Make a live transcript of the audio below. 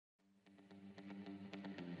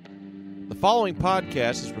following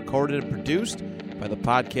podcast is recorded and produced by the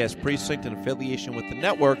Podcast Precinct in affiliation with the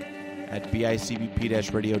network at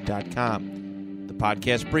bicbp-radio.com. The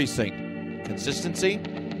Podcast Precinct. Consistency,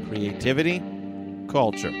 creativity,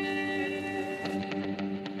 culture.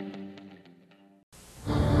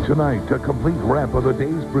 Tonight, a complete wrap of the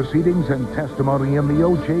day's proceedings and testimony in the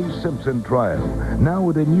O.J. Simpson trial. Now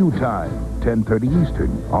at a new time, 10:30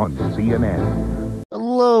 Eastern on CNN.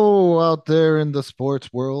 Hello out there in the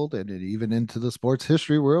sports world and even into the sports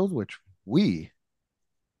history world, which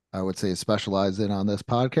I would say, specialize in on this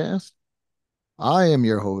podcast. I am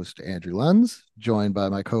your host, Andrew Lenz, joined by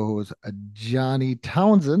my co-host, Johnny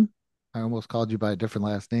Townsend. I almost called you by a different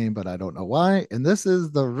last name, but I don't know why. And this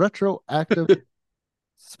is the Retroactive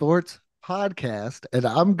Sports Podcast. And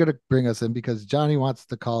I'm going to bring us in because Johnny wants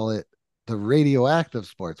to call it the Radioactive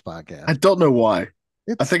Sports Podcast. I don't know why.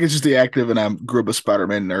 I think it's just the active, and I grew up a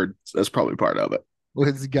Spider-Man nerd. That's probably part of it.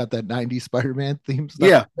 He got that 90s Spider-Man theme stuff.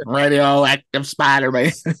 Yeah, Radioactive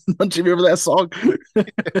Spider-Man. Don't you remember that song?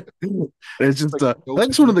 It's just, I think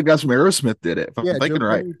it's one of the guys from Aerosmith did it, if I'm thinking Joe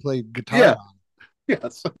right. Perry played guitar on it.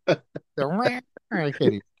 Yes. I can't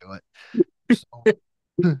even do it. So,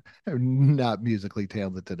 I'm not musically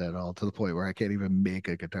talented at all, to the point where I can't even make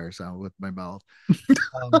a guitar sound with my mouth.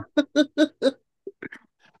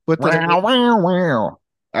 But Wow.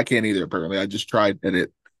 I can't either, apparently. I just tried, and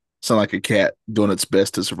it sounded like a cat doing its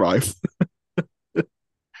best to survive.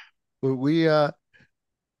 But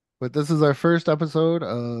this is our first episode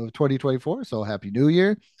of 2024, so Happy New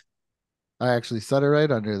Year. I actually said it right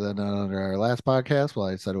under our last podcast. Well,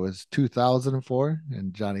 I said it was 2004,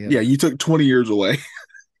 and Johnny had You took 20 years away.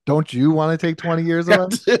 Don't you want to take 20 years away?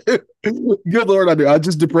 Good Lord, I do. I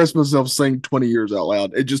just depressed myself saying 20 years out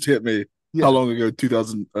loud. It just hit me how long ago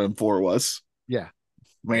 2004 was. Yeah.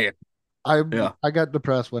 Man. I got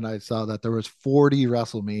depressed when I saw that there was 40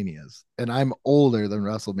 WrestleManias, and I'm older than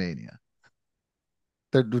WrestleMania.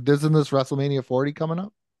 Isn't this WrestleMania 40 coming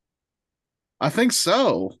up? I think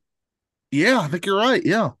so. Yeah, I think you're right.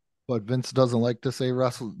 Yeah. But Vince doesn't like to say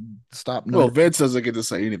stop. Well, Vince doesn't get to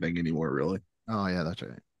say anything anymore, really. Oh, yeah, that's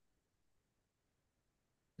right.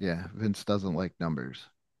 Yeah, Vince doesn't like numbers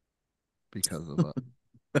because of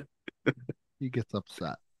he gets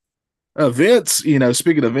upset. Vince,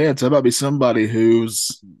 speaking of Vince, that might be somebody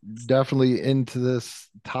who's definitely into this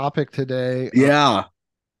topic today. Yeah.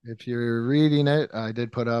 If you're reading it, I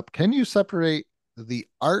did put up, can you separate the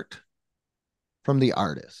art from the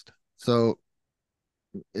artist? So,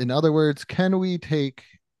 in other words, can we take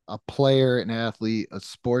a player, an athlete, a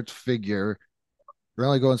sports figure? We're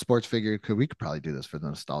only going sports figure because we could probably do this for the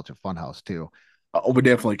Nostalgia Funhouse too. Oh, we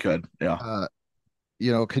definitely could. Yeah.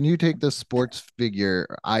 Can you take this sports figure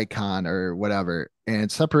or icon or whatever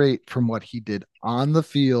and separate from what he did on the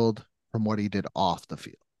field from what he did off the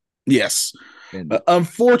field? Yes.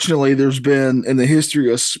 Unfortunately, there's been in the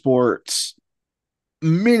history of sports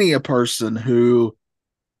many a person who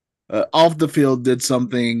off the field did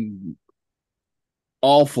something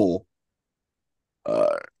awful,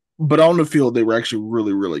 but on the field they were actually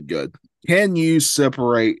really, really good. Can you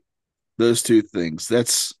separate those two things?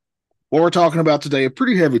 That's what we're talking about today. A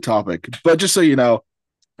pretty heavy topic, but just so you know,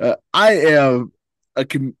 I am a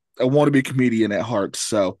wannabe comedian at heart.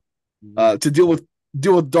 So to deal with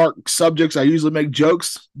dark subjects, I usually make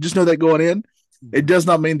jokes. Just know that going in, it does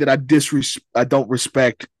not mean that I don't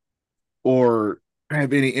respect or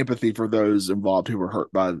have any empathy for those involved who were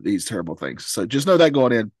hurt by these terrible things. So just know that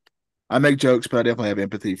going in, I make jokes, but I definitely have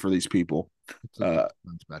empathy for these people. And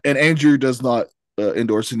Andrew does not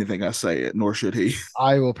endorse anything I say, nor should he.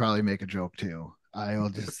 I will probably make a joke too. I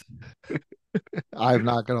will just I'm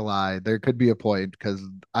not gonna lie, there could be a point because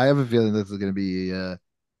I have a feeling this is gonna be a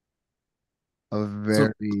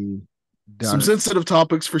very some sensitive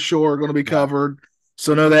topics for sure are going to be covered.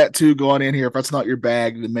 So know that too going in here. If that's not your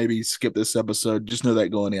bag, then maybe skip this episode. Just know that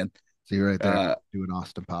going in. See right there, doing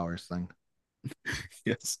Austin Powers thing.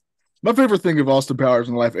 Yes. My favorite thing of Austin Powers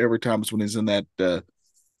in life every time is when he's in that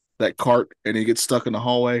cart and he gets stuck in the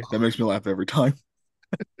hallway. That makes me laugh every time.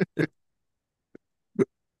 I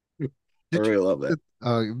really love that.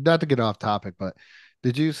 Not to get off topic, but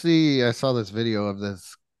did you see? I saw this video of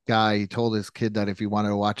this guy. He told his kid that if he wanted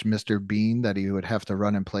to watch Mr. Bean, that he would have to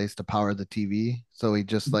run in place to power the TV. So he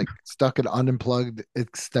just stuck an unplugged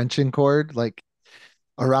extension cord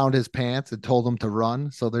around his pants and told him to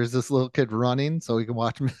run. So there's this little kid running so he can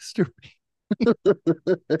watch Mr. Bean.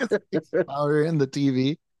 Power in the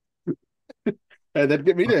TV. Hey, that'd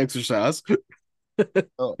get me to exercise.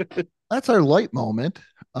 So, that's our light moment.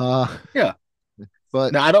 Yeah.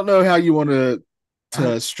 But now I don't know how you want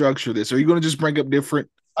to structure this. Are you going to just bring up different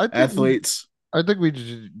athletes? I think we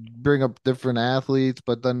just bring up different athletes,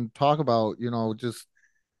 but then talk about, just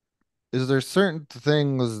is there certain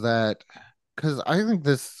things that, because I think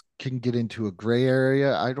this can get into a gray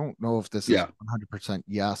area. I don't know if this is Yeah. 100%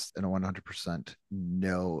 yes and a 100%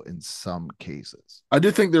 no in some cases. I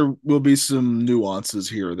do think there will be some nuances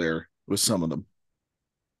here or there with some of them.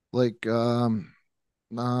 Like,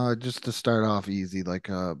 just to start off easy, like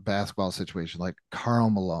a basketball situation, like Karl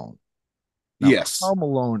Malone. Now, Yes. Karl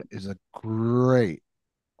Malone is a great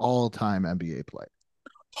all-time NBA player.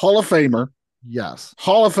 Hall of Famer. Yes,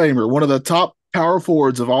 Hall of Famer, one of the top power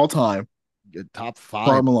forwards of all time. top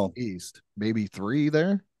Karl five Malone. East, maybe three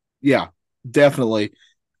there. Yeah, definitely.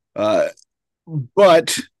 Uh,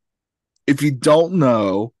 but if you don't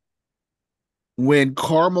know, when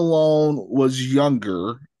Karl Malone was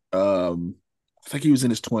younger, I think he was in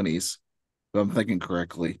his 20s, if I'm thinking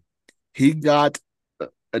correctly. He got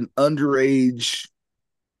an underage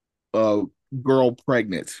uh, girl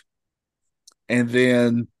pregnant. And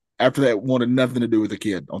then after that, wanted nothing to do with the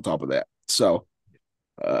kid on top of that. So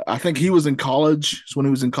I think he was in college. So when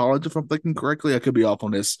he was in college, if I'm thinking correctly, I could be off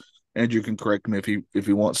on this. Andrew can correct me if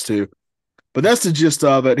he wants to. But that's the gist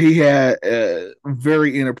of it. He had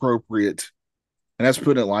very inappropriate, and that's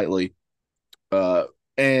putting it lightly.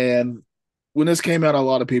 And when this came out, a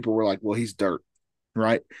lot of people were like, "Well, he's dirt,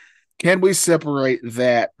 right?" Can we separate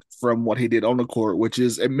that from what he did on the court, which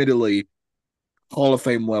is admittedly Hall of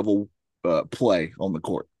Fame level play on the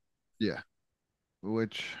court? Yeah,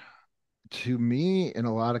 which to me, in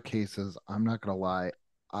a lot of cases, I'm not gonna lie,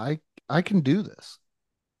 I I can do this.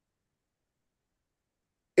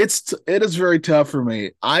 It is very tough for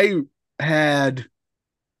me. I had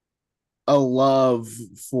a love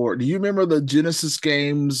for. Do you remember the Genesis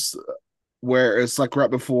games where it's like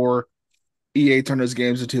right before EA turned those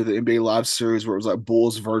games into the NBA Live series where it was like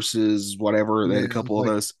Bulls versus whatever? They Yeah, had a it's couple of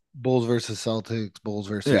like those. Bulls versus Celtics, Bulls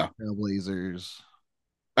versus Yeah, Trailblazers.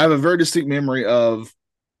 I have a very distinct memory of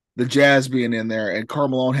the Jazz being in there and Karl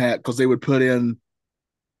Malone had because they would put in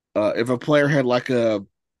if a player had like a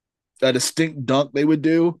distinct dunk they would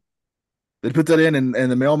do. They'd put that in, and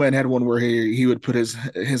the mailman had one where he would put his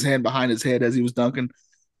hand behind his head as he was dunking.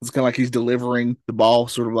 It's kind of like he's delivering the ball,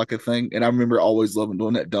 sort of like a thing. And I remember always loving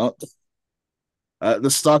doing that dunk. The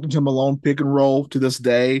Stockton Malone pick and roll to this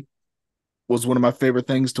day was one of my favorite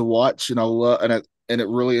things to watch, and I love and it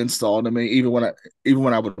really installed in me even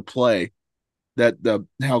when I would play that the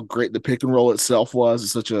how great the pick and roll itself was.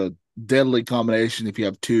 It's such a deadly combination if you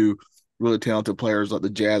have two really talented players like the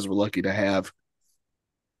Jazz were lucky to have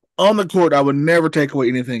on the court. I would never take away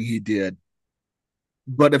anything he did.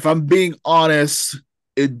 But if I'm being honest,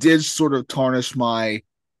 it did sort of tarnish my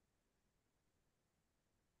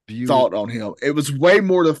View. thought on him. It was way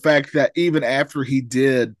more the fact that even after he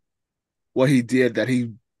did what he did, that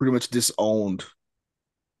he pretty much disowned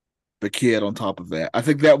the kid on top of that. I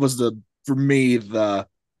think that was for me, the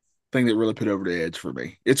thing that really put over the edge for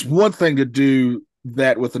me. It's one thing to do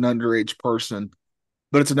that with an underage person,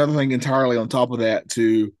 but it's another thing entirely on top of that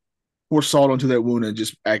to pour salt onto that wound and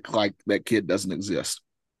just act like that kid doesn't exist.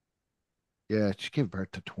 Yeah, she gave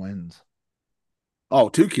birth to twins. Oh,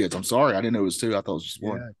 two kids. I'm sorry. I didn't know it was two. I thought it was just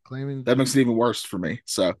one. Yeah, claiming That makes it even worse for me.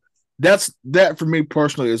 So that for me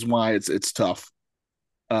personally is why it's tough.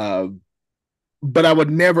 Uh, but I would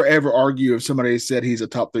never ever argue if somebody said he's a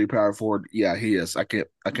top three power forward. Yeah, he is. I can't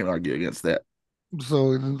argue against that. so.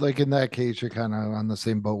 Like in that case, you're kind of on the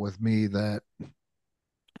same boat with me that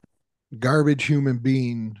garbage human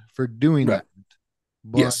being for doing Right. that,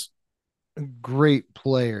 but Yes. great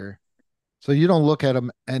player. So you don't look at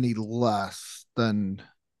him any less than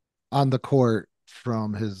on the court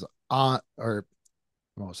from his on or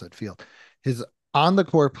I almost said field, his on the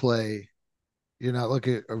court play. You're not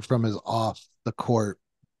looking from his off the court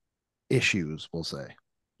issues, we'll say.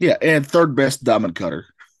 Yeah, and third best diamond cutter.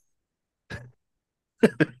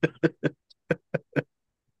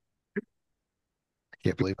 I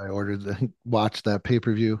can't believe I ordered to watch that pay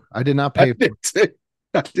per view. I did not I pay for did it. too.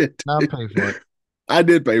 I did Not too. pay for it. I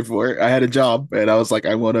did pay for it. I had a job, and I was like,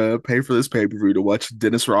 I want to pay for this pay per view to watch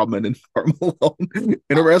Dennis Rodman and Carmelo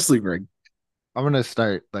in a wrestling ring. I'm gonna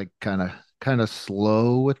start like kind of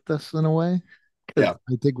slow with this in a way because Yeah,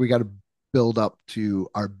 I think we got to build up to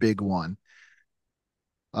our big one.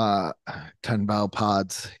 Uh, 10 Bow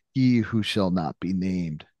Pods, he who shall not be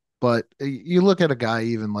named. But you look at a guy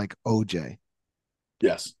even like OJ,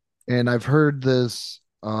 yes, and I've heard this.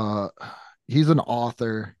 He's an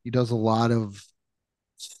author. He does a lot of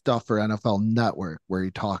stuff for NFL Network where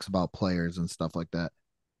he talks about players and stuff like that.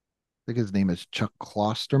 I think his name is Chuck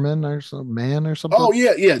Klosterman or some man or something. Oh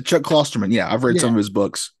yeah, yeah. Chuck Klosterman. Yeah, I've read Yeah, some of his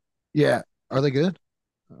books. yeah. Are they good?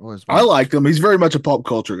 Was I like him. He's very much a pop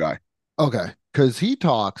culture guy. okay, because he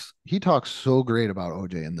talks so great about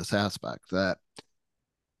OJ in this aspect that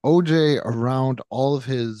OJ around all of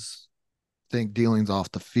his dealings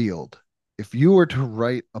off the field. If you were to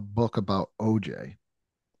write a book about OJ,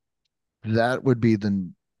 that would be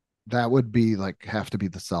like have to be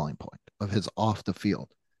the selling point of his off the field.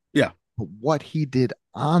 Yeah. But what he did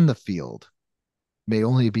on the field may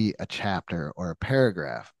only be a chapter or a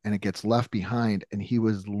paragraph, and it gets left behind. And he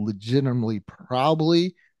was legitimately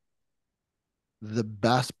probably the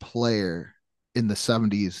best player in the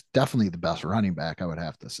 70s, definitely the best running back, I would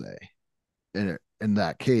have to say, in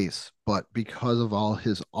that case. But because of all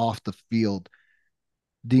his off the field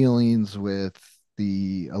dealings with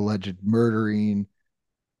the alleged murdering,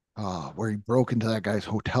 where he broke into that guy's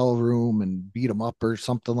hotel room and beat him up or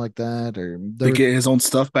something like that, or To there, get his own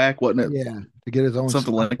stuff back, wasn't it? yeah, to get his own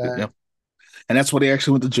Something stuff like that. back. Yeah. And that's what he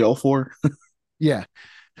actually went to jail for. Yeah.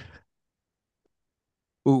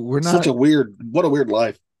 We're Such not. a what a weird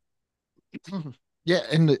life. Yeah,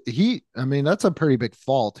 and I mean, that's a pretty big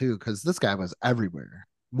fall too, because this guy was everywhere.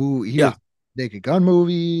 He Yeah. was Naked Gun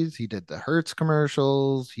movies. He did the Hertz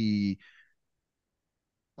commercials. He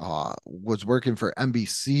was working for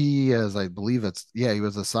NBC as I believe he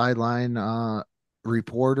was a sideline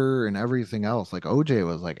reporter and everything else. Like OJ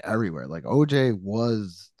was like everywhere. Like OJ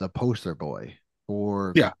was the poster boy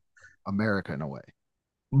for Yeah. America in a way.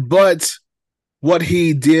 But what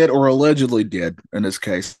he did or allegedly did in this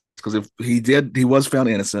case, because if he did, he was found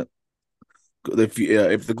innocent.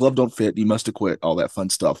 If the glove don't fit, you must acquit. All that fun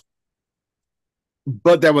stuff.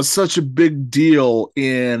 But that was such a big deal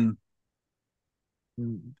in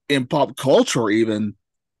pop culture, even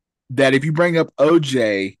that if you bring up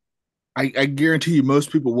OJ, I guarantee you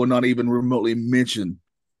most people will not even remotely mention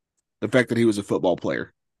the fact that he was a football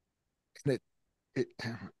player. And it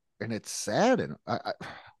and it's sad, and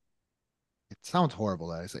it sounds horrible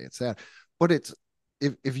that I say it's sad, but it's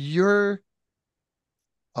if you're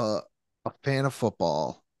a, a fan of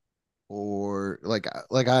football, or like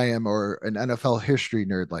I am, or an NFL history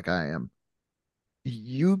nerd like I am,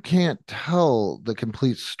 you can't tell the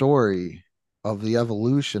complete story of the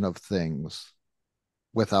evolution of things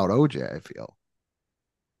without OJ, I feel.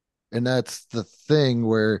 And that's the thing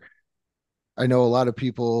where I know a lot of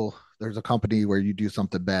people, there's a company where you do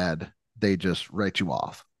something bad, they just write you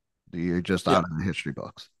off. You're just Yeah. out of the history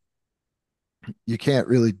books. You can't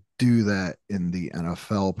really do that in the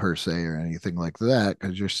NFL per se or anything like that,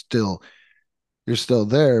 because you're still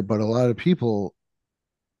there. But a lot of people,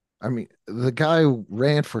 I mean, the guy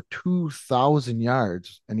ran for 2,000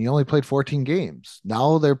 yards and he only played 14 games.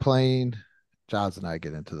 Now they're playing. Jaws and I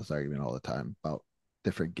get into this argument all the time about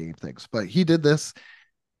different game things, but he did this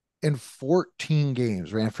in 14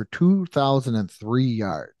 games, ran for 2,003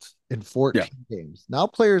 yards in 14 Yeah. games. Now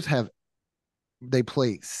they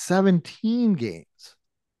play 17 games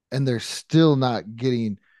and they're still not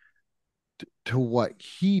getting to what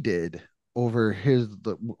he did over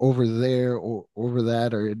there or over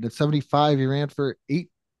that, or in the 75 he ran for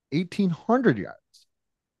 1,800 yards.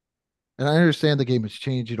 And I understand the game has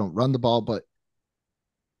changed, you don't run the ball, but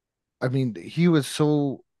I mean he was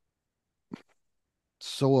so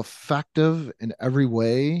effective in every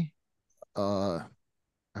way. uh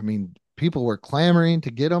I mean, people were clamoring to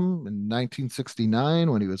get him in 1969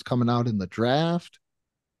 when he was coming out in the draft.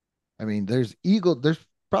 I mean, there's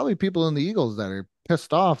probably people in the Eagles that are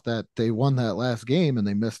pissed off that they won that last game and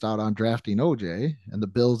they missed out on drafting OJ, and the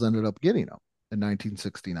Bills ended up getting him in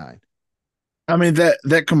 1969. I mean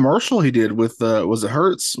that commercial he did with was it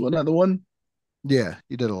Hertz? Wasn't that the one? Yeah,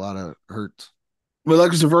 he did a lot of hurts. Well,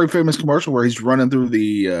 that was a very famous commercial where he's running through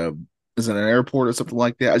the is it an airport or something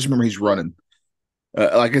like that? I just remember he's running.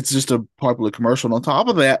 Like it's just a popular commercial. And on top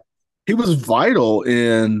of that, he was vital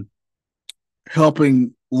in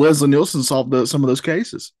helping Leslie Nielsen solve some of those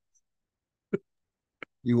cases.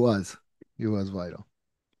 He was vital.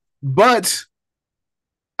 But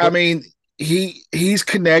I mean, he's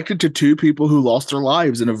connected to two people who lost their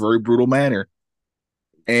lives in a very brutal manner.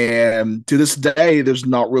 And to this day, there's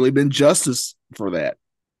not really been justice for that.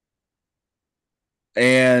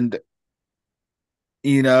 And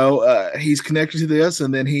he's connected to this,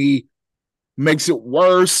 and then he makes it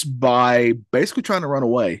worse by basically trying to run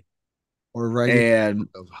away. Or writing And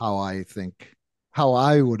of how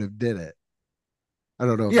I would have did it. I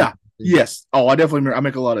don't know if yeah, yes. Oh, I definitely remember. I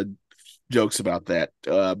make a lot of jokes about that.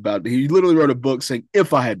 About he literally wrote a book saying,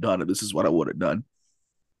 "If I had done it, this is what I would have done."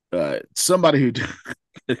 Somebody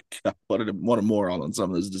who what a moron on some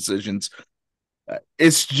of those decisions.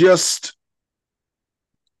 It's just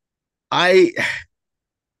I.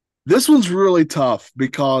 This one's really tough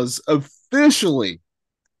because officially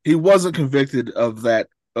he wasn't convicted of that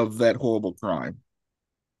horrible crime.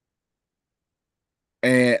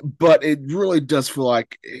 And but it really does feel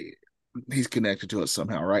like he's connected to it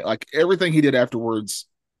somehow, right? Like everything he did afterwards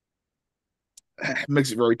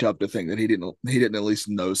makes it very tough to think that he didn't at least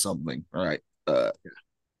know something, right?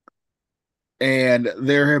 And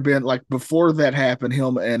there have been like before that happened,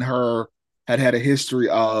 him and her had a history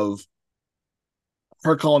of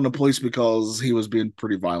her calling the police because he was being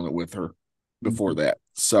pretty violent with her before that.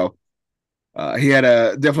 So he had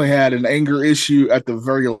a definitely had an anger issue at the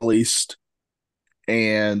very least,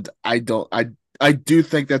 and I do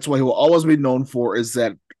think that's what he will always be known for is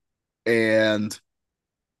that, and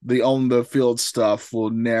the on the field stuff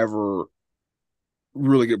will never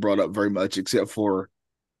really get brought up very much, except for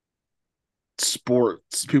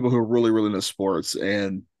sports people who are really into sports.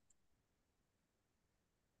 And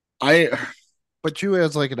I, But you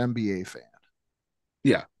as like an NBA fan,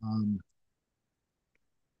 yeah, um,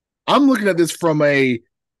 I'm looking at this from a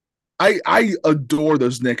I adore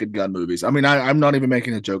those Naked Gun movies. I mean, I'm not even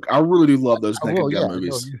making a joke. I really do love those well, Naked yeah, Gun I know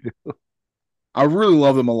movies. you do. I really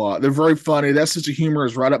love them a lot. They're very funny. That sense of humor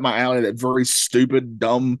is right up my alley. That very stupid,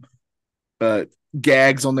 dumb uh,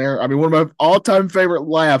 gags on there. I mean, one of my all-time favorite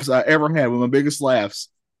laughs I ever had, one of my biggest laughs,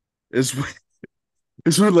 is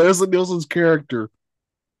is when Leslie Nielsen's character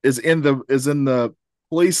is in the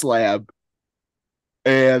police lab,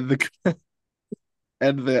 and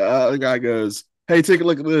the guy goes, "Hey, take a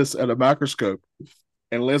look at this at a microscope."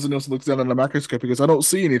 And Leslie Nielsen looks down at the microscope. He goes, "I don't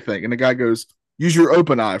see anything." And the guy goes, "Use your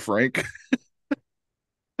open eye, Frank."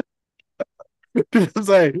 It's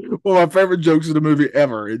like one of my favorite jokes in the movie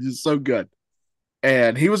ever. It's just so good.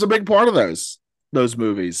 And he was a big part of those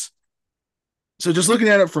movies. So just looking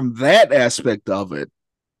at it from that aspect of it,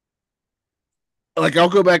 like I'll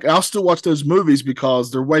go back, I'll still watch those movies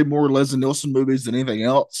because they're way more Leslie Nielsen movies than anything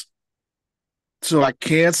else. So I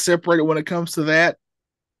can't separate it when it comes to that.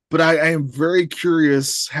 But I am very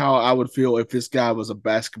curious how I would feel if this guy was a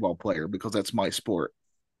basketball player because that's my sport.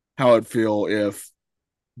 How I'd feel if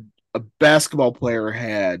a basketball player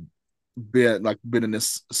had been in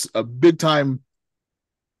this a big time.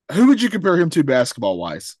 Who would you compare him to basketball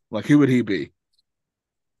wise? Like who would he be?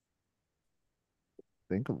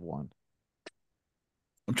 Think of one.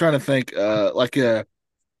 I'm trying to think.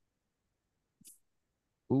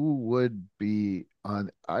 Who would be on?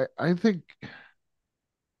 I think.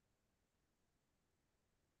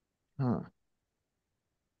 Huh.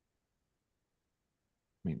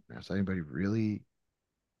 I mean, has anybody really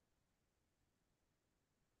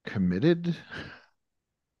committed?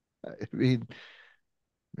 I mean,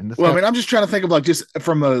 and this Well, I guy. mean, I'm just trying to think of like just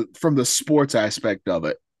from the sports aspect of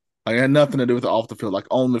it. Like, it had nothing to do with the off the field, like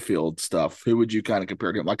on the field stuff. Who would you kind of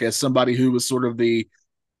compare to him? Like as somebody who was sort of the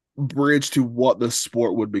bridge to what the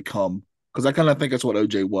sport would become? Because I kind of think that's what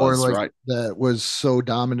OJ Or was, like right? that was so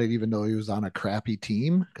dominant, even though he was on a crappy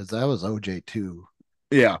team, because that was OJ too.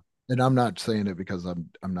 Yeah, And I'm not saying it because I'm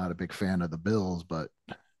not a big fan of the Bills, but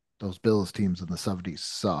those Bills teams in the 70s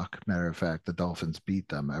suck. Matter of fact, the Dolphins beat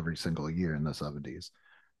them every single year in the 70s.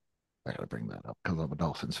 I gotta bring that up because I'm a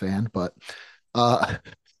Dolphins fan. But uh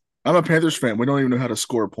I'm a Panthers fan. We don't even know how to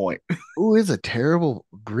score a point. who is a terrible,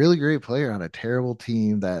 really great player on a terrible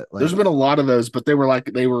team that There's like been a lot of those, but they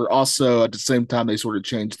were also at the same time they sort of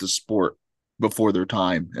changed the sport before their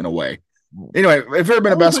time in a way. Anyway, if you've ever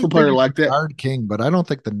been I a was like basketball player thinking like that, Bernard King, but I don't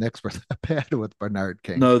think the Knicks were that bad with Bernard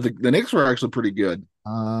King. no, the Knicks were actually pretty good.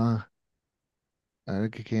 Uh I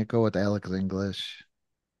can't go with Alex English.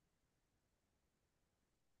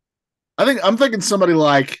 I think I'm thinking somebody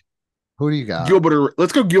like Who do you got? Gilbert.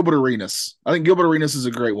 Let's go Gilbert Arenas. I think Gilbert Arenas is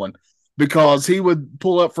a great one because he would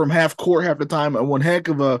pull up from half court half the time, and one heck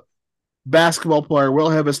of a basketball player will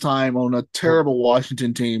have his time on a Well, terrible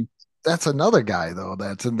Washington team. that's another guy though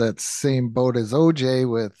that's in that same boat as OJ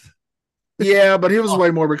with Yeah, but he was oh,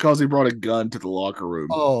 way more because he brought a gun to the locker room,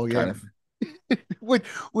 oh kind yeah. of.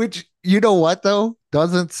 which you know what though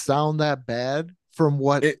doesn't sound that bad from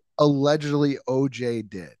what It, allegedly OJ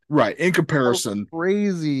did. right in How comparison.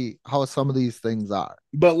 crazy how some of these things are.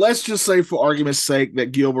 But let's just say, for argument's sake,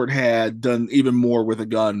 that Gilbert had done even more with a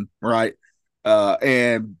gun, right?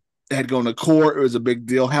 And had gone to court. It was a big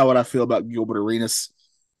deal. How would I feel about Gilbert Arenas?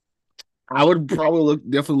 I would probably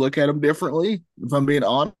definitely look at him differently, if I'm being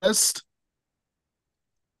honest.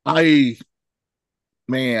 I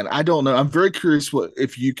Man, I don't know. I'm very curious what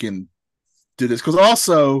if you can do this because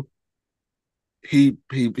also he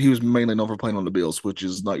was mainly known for playing on the Bills, which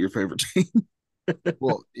is not your favorite team.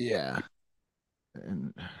 Well, yeah.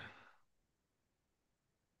 And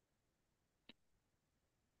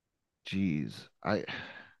geez,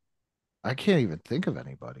 I can't even think of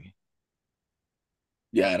anybody.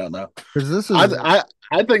 Yeah, I don't know. Because this I is I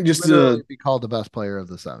I think just literally be called the best player of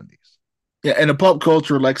the 70s. I think just Literally be called the best player of the 70s. yeah, in a pop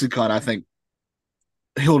culture lexicon, I think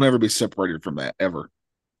he'll never be separated from that ever.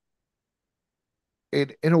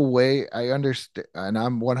 In a way, I understand, and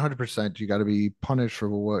I'm 100%. You got to be punished for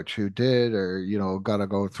what you did, or got to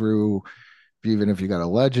go through. Even if you got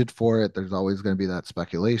alleged for it, there's always going to be that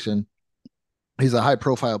speculation. He's a high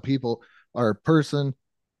profile people or person,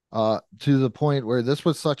 to the point where this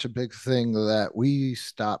was such a big thing that we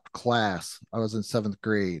stopped class. I was in seventh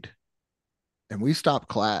grade, and we stopped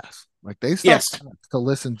class. Like they stopped Yes. class to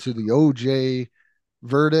listen to the OJ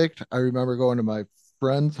verdict. I remember going to my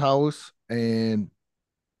friend's house and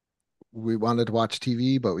we wanted to watch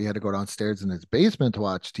TV, but we had to go downstairs in his basement to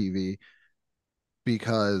watch TV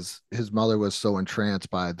because his mother was so entranced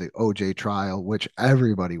by the OJ trial, which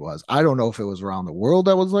everybody was. I don't know if it was around the world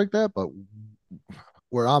that was like that, but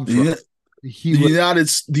where I'm from, The, he the was,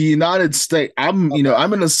 United States. I'm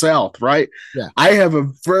in the South, right? yeah. I have a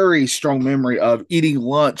very strong memory of eating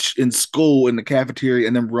lunch in school in the cafeteria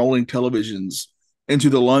and then rolling televisions into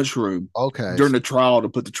the lunchroom Okay. during the trial to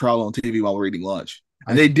put the trial on TV while we're eating lunch.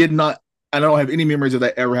 And I, they did not. I don't have any memories of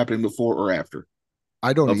that ever happening before or after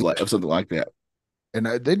I don't of either. of something like that. And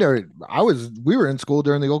they never, we were in school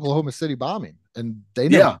during the Oklahoma City bombing and they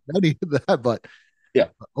never Yeah, did any of that, but yeah,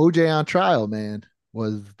 OJ on trial, man,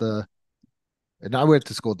 was and I went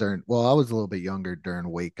to school I was a little bit younger during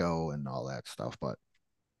Waco and all that stuff, but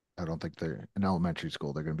I don't think they're in elementary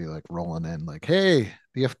school. They're going to be like rolling in like, hey,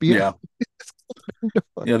 the FBI. yeah,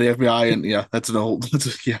 yeah. The FBI and yeah, that's an old.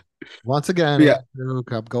 Yeah, Once again, yeah, Andrew,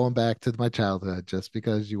 I'm going back to my childhood. Just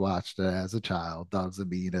because you watched it as a child doesn't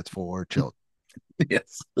mean it's for children.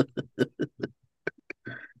 yes.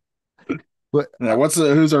 But Now,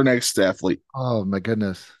 who's our next athlete? oh my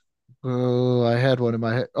goodness. Oh, I had one in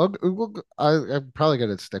my head. Oh, I'm probably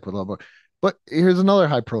going to stick with a little more. But here's another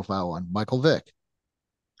high profile one, Michael Vick.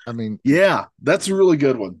 I mean, Yeah, that's a really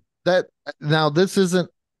good one. that now this isn't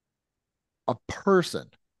a person.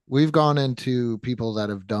 We've gone into people that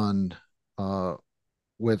have done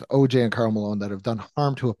with OJ and Karl Malone that have done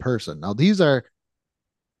harm to a person. Now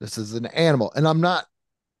this is an animal, and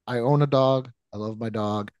I own a dog. I love my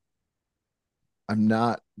dog. I'm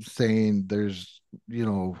not saying there's Yeah,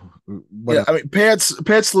 whatever. I mean,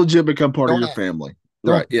 pets legit become part of Don't your family,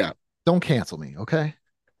 don't right? Yeah, don't cancel me, okay?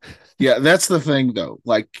 yeah. That's the thing, though.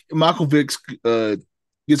 Like Michael Vick's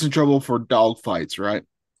gets in trouble for dog fights, right?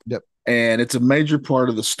 Yep. And it's a major part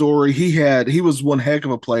of the story. He was one heck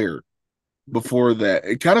of a player before that.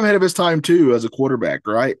 It kind of ahead of his time too as a quarterback,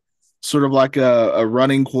 right? Sort of like a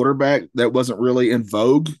running quarterback that wasn't really in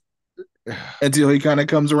vogue until he kind of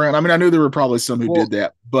comes around. I mean, I knew there were probably some who Well, did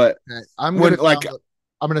that, but okay, when like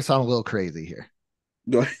I'm gonna sound a little crazy here.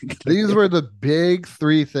 go ahead. These were the big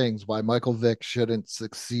three things why Michael Vick shouldn't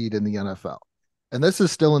succeed in the NFL. And this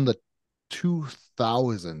is still in the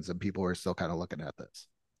 2000s, and people are still kind of looking at this.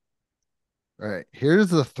 All right. Here's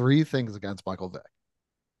the three things against Michael Vick.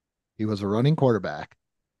 He was a running quarterback.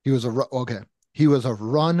 Okay. He was a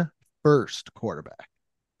run first quarterback.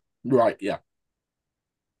 Right, yeah.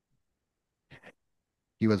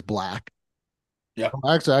 He was black. Yeah.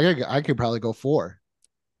 Well, actually, I could probably go four.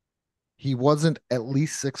 He wasn't at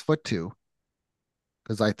least 6'2",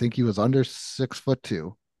 because I think he was under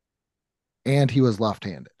 6'2", and he was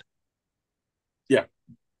left-handed. Yeah.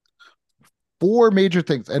 Four major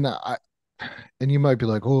things, and you might be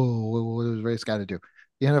like, "Oh, what does race got to do?"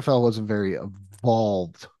 The NFL wasn't very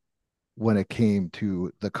evolved when it came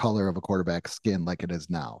to the color of a quarterback's skin like it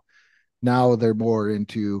is now. Now they're more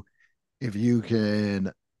into if you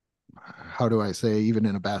can, how do I say, even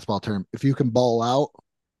in a basketball term, if you can ball out,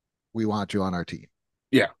 we want you on our team.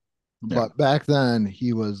 Yeah. But back then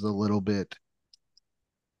he was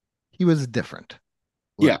different.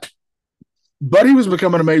 Yeah. But he was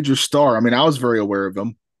becoming a major star. I mean, I was very aware of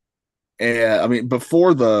him. And I mean,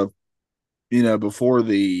 before the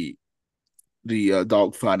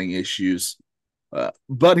dog fighting issues.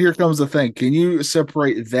 But here comes the thing. Can you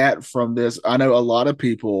separate that from this? I know a lot of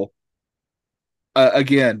people,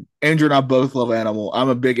 again, Andrew and I both love animal. I'm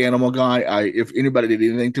a big animal guy. If anybody did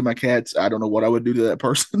anything to my cats, I don't know what I would do to that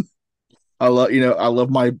person. I love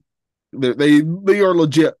they are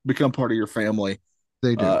legit become part of your family.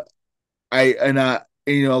 They do.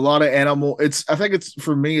 A lot of animal. I think it's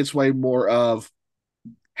for me. It's way more of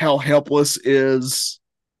how helpless is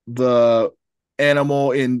the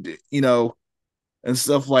animal and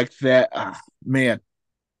stuff like that. Man,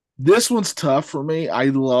 this one's tough for me. I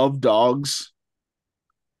love dogs,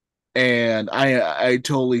 and I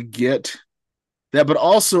totally get that. But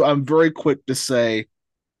also, I'm very quick to say,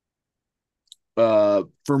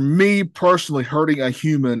 For me personally, hurting a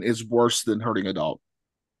human is worse than hurting a dog.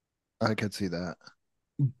 I could see that.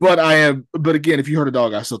 But again, if you hurt a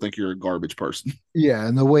dog, I still think you're a garbage person. Yeah,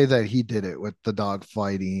 and the way that he did it with the dog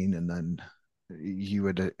fighting, and then he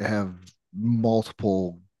would have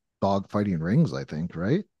multiple dog fighting rings, I think,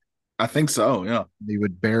 right? I think so. Yeah. They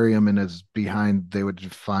would bury him in his behind. They would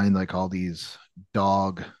find like all these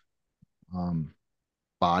dog um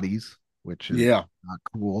bodies, which is Yeah. not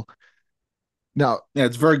cool. Now, Yeah.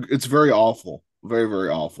 It's very awful. Very, very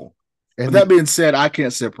awful. But and that being said, I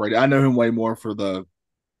can't separate it. I know him way more for the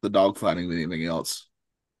dog fighting than anything else.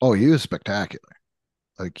 oh, he was spectacular.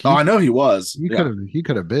 Like Oh, I know he was. Yeah. he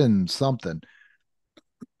could have been something.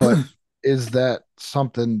 But is that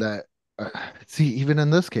something that see, even in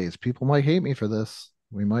this case, people might hate me for this.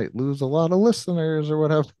 We might lose a lot of listeners or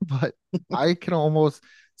whatever, but I can almost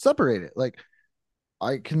separate it. Like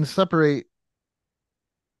I can separate.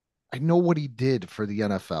 I know what he did for the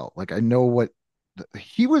NFL. Like I know what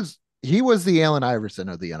he was. He was the Allen Iverson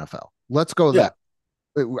of the NFL. Let's go Yeah.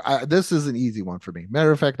 that. This is an easy one for me.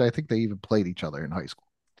 Matter of fact, I think they even played each other in high school.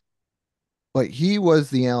 But he was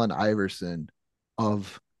the Allen Iverson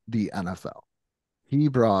of the NFL. He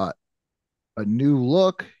brought a new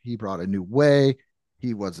look. He brought a new way.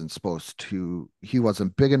 He wasn't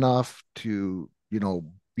big enough to,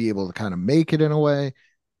 be able to kind of make it in a way.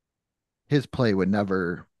 His play would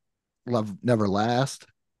never last.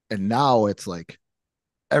 And now it's like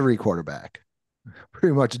every quarterback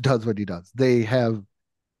pretty much does what he does. The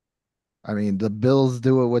Bills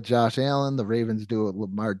do it with Josh Allen. The Ravens do it with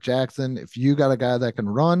Lamar Jackson. If you got a guy that can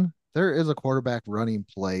run, there is a quarterback running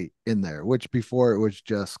play in there, which before it was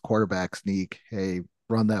just quarterback sneak. Hey,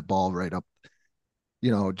 run that ball right up,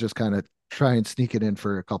 just kind of try and sneak it in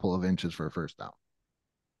for a couple of inches for a first down.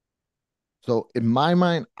 So in my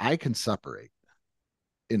mind, I can separate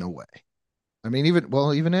in a way. I mean,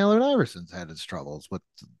 even Allen Iverson's had his troubles with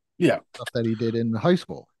Yeah. stuff that he did in high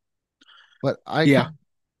school. But Yeah.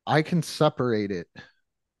 I can separate it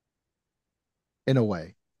in a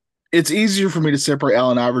way. It's easier for me to separate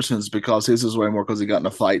Allen Iverson's because his is way more because he got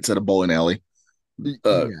into fights at a bowling alley.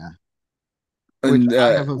 Yeah. Which And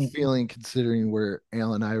I have a feeling, considering where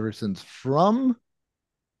Allen Iverson's from,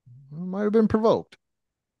 might have been provoked.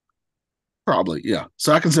 probably, yeah.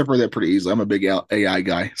 So I can separate that pretty easily. I'm a big AI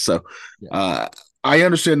guy, so Yeah. I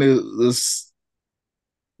understand this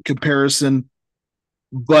comparison.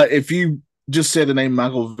 But if you just say the name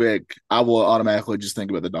Michael Vick, I will automatically just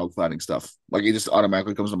think about the dogfighting stuff. Like it just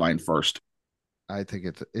automatically comes to mind first. I think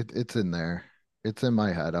it's in there. It's in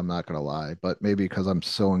my head. I'm not gonna lie, but maybe because I'm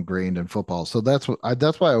so ingrained in football. So that's why I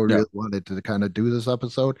Yeah. really wanted to kind of do this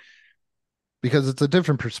episode, because it's a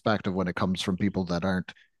different perspective when it comes from people that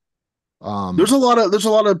aren't. There's a lot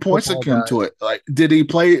of points that Football come to it. Like, did he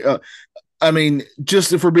play? I mean,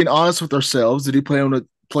 just if we're being honest with ourselves, did he play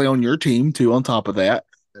on your team too? On top of that,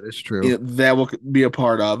 That is true. that will be a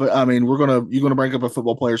part of it. I mean, you're gonna bring up a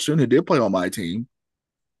football player soon who did play on my team.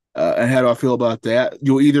 And how do I feel about that?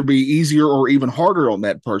 You'll either be easier or even harder on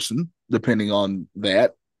that person, depending on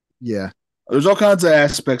that. Yeah. There's all kinds of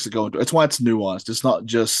aspects that go into it. That's why it's nuanced. It's not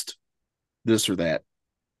just this or that.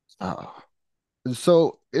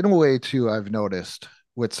 So in a way too, I've noticed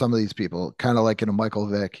with some of these people, kind of like in a Michael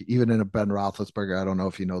Vick, even in a Ben Roethlisberger. I don't know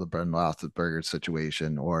if you know the Ben Roethlisberger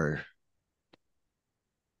situation, or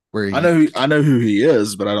where I know who he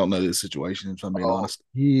is, but I don't know the situation. If I'm being honest,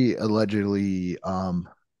 he allegedly, how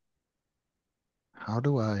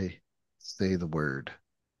do I say the word?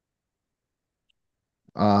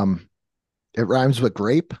 It rhymes with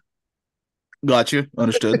grape. got you.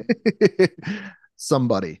 Understood.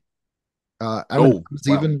 Somebody. Oh, was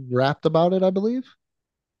wow. even rapped about it, I believe.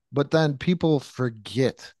 But then people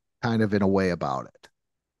forget kind of in a way about it.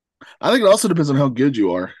 I think it also depends on how good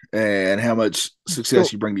you are and how much success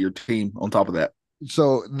So- you bring to your team. On top of that,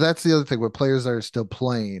 So that's the other thing with players that are still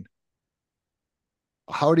playing.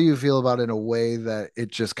 How do you feel about it in a way that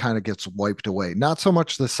it just kind of gets wiped away? Not so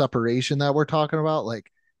much the separation that we're talking about,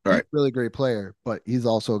 like All he's right. a really great player, but he's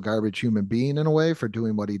also a garbage human being in a way for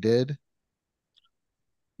doing what he did.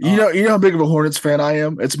 You know how big of a Hornets fan I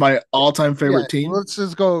am. It's my all-time favorite team. Let's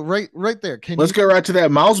just go right there. Let's go right to that.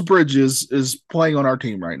 Miles Bridges is playing on our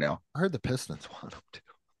team right now. I heard the Pistons want him too.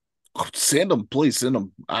 Send him, please send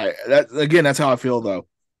him. That's how I feel though.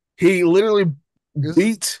 He literally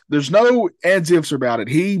beat. There's no ands ifs about it.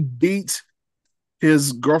 He beat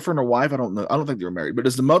his girlfriend or wife. I don't know. I don't think they were married, but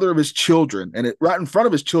it's the mother of his children, and right in front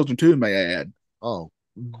of his children too. May I add? Oh,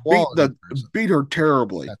 quality person. Beat her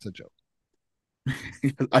terribly. That's a joke.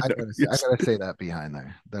 I gotta say that behind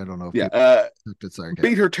there. I don't know if yeah. it's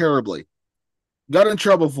Beat her terribly. got in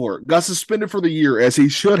trouble for it, got suspended for the year as he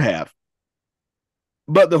should have.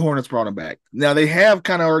 But the Hornets brought him back. Now they have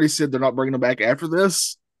kind of already said they're not bringing him back after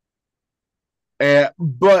this,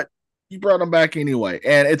 but you brought him back anyway,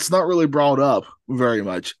 and it's not really brought up very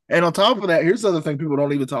much. And on top of that, here's the other thing people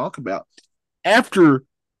don't even talk about. After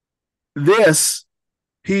this,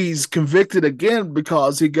 he's convicted again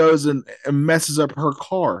because he goes and messes up her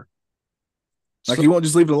car. Like, he won't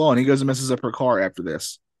just leave it alone. He goes and messes up her car after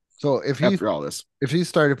this. So if after all this, he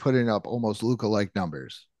started putting up almost Luka-like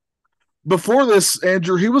numbers before this,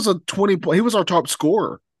 Andrew, he was he was our top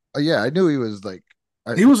scorer. Yeah, I knew he was like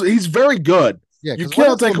he's very good. Yeah, you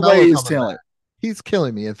can't take away his talent. Back? He's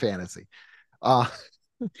killing me in fantasy.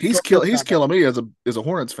 He's killing me as a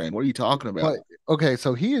Hornets fan. What are you talking about? But, okay,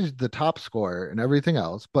 so he is the top scorer and everything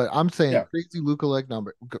else, but I'm saying crazy Luka-like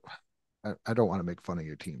number. I don't want to make fun of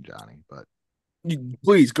your team, Johnny, but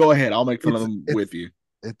please go ahead. I'll make fun of them with you.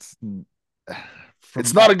 It's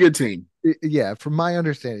not a good team. From my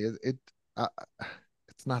understanding,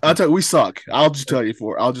 it's not. I'll tell you, we suck. I'll just say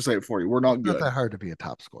it for you. We're not good. Not that hard to be a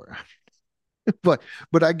top scorer. but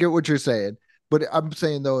I get what you're saying. But I'm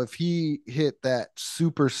saying, though, if he hit that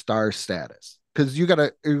superstar status, because you got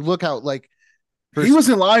to look out, like, he was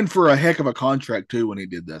in line for a heck of a contract too when he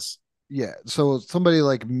did this. Yeah. So somebody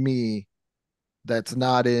like me that's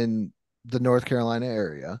not in the North Carolina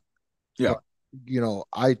area. Yeah. But,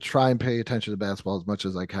 I try and pay attention to basketball as much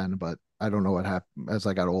as I can, but I don't know what happened as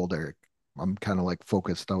I got older. I'm kind of like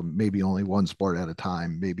focused on maybe only one sport at a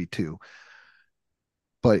time, maybe two.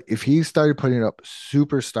 But if he started putting up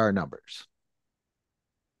superstar numbers,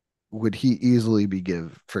 would he easily be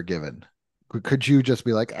forgiven? Could you just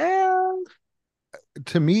be like, to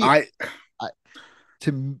me, I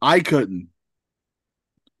couldn't.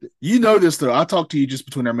 You know this though. I talked to you just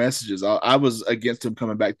between our messages. I was against him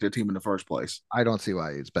coming back to the team in the first place. I don't see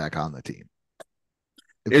why he's back on the team.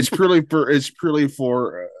 It's purely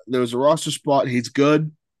for there was a roster spot. He's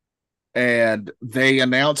good, and they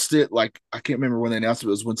announced it. Like, I can't remember when they announced it. It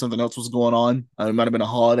was when something else was going on. It might have been a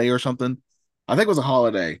holiday or something. I think it was a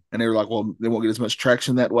holiday, and they were like, "Well, they won't get as much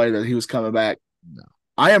traction that way." That he was coming back. No.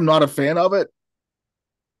 I am not a fan of it.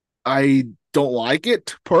 I don't like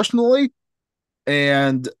it personally.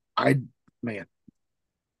 And I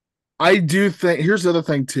do think, here's the other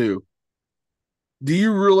thing too. Do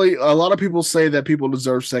you really, a lot of people say that people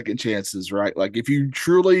deserve second chances, right? Like, if you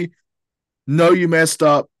truly know you messed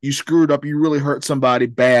up, you screwed up, you really hurt somebody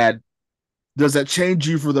bad, does that change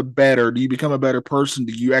you for the better? Do you become a better person?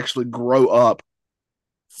 Do you actually grow up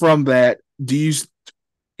from that? Do you,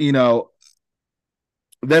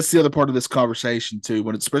 that's the other part of this conversation too,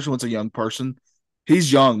 especially when it's a young person.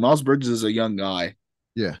 He's young. Miles Bridges is a young guy.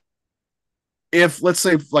 Yeah. If, let's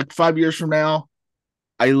say, like 5 years from now,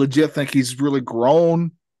 I legit think he's really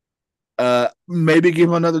grown, maybe give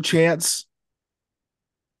him another chance.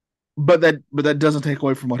 But that doesn't take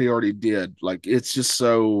away from what he already did. Like, it's just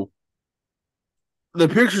so. The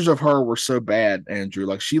pictures of her were so bad, Andrew.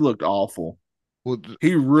 Like, she looked awful. Well,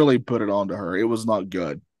 he really put it onto her. It was not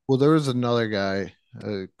good. Well, there was another guy,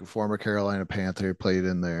 a former Carolina Panther, played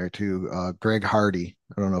in there too. Greg Hardy.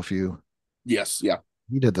 I don't know if you. Yes. Yeah.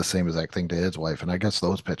 He did the same exact thing to his wife, and I guess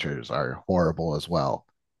those pictures are horrible as well.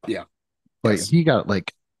 Yeah. But he got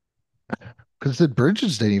because the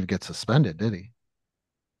Bridges didn't even get suspended, did he?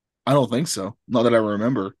 I don't think so. Not that I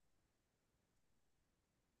remember.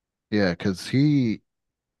 Yeah, because he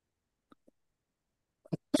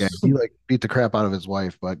beat the crap out of his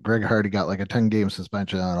wife, but Greg Hardy got like a 10-game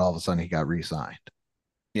suspension, and all of a sudden he got re-signed.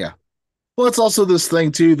 Yeah. Well, it's also this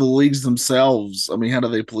thing too, the leagues themselves. I mean, how do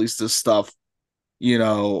they police this stuff? There's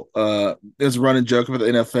a running joke about the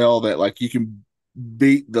NFL that, like, you can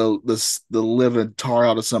beat the living tar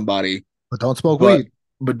out of somebody, but don't smoke weed.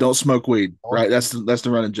 But don't smoke weed, right? That's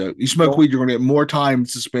the running joke. You smoke weed, you're going to get more time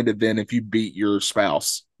suspended than if you beat your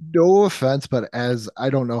spouse. No offense, but as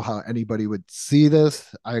I don't know how anybody would see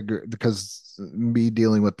this, I agree, because me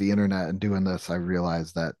dealing with the internet and doing this, I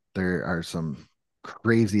realize that there are some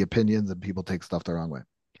crazy opinions and people take stuff the wrong way.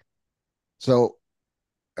 So,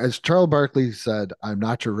 as Charles Barkley said, I'm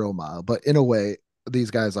not your role model, but in a way,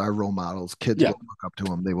 these guys are role models. Kids will look up to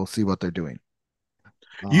them. They will see what they're doing.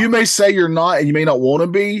 You may say you're not, and you may not want to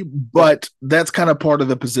be, but that's kind of part of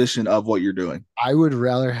the position of what you're doing. I would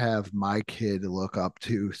rather have my kid look up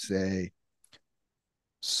to, say,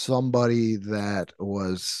 somebody that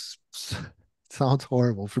was, sounds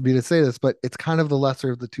horrible for me to say this, but it's kind of the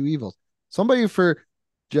lesser of the two evils. Somebody for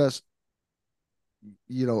just,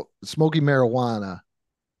 smoking marijuana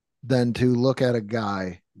than to look at a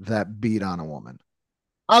guy that beat on a woman.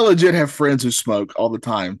 I legit have friends who smoke all the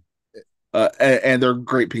time. and they're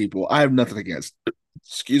great people. I have nothing against.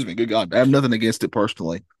 Excuse me, good God, I have nothing against it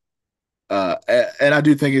personally. And I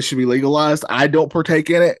do think it should be legalized. I don't partake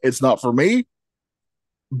in it; it's not for me.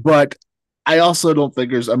 But I also don't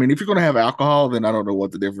think there's. I mean, if you're going to have alcohol, then I don't know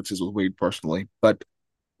what the difference is with weed personally. But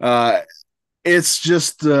uh, it's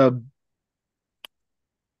just.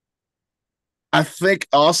 I think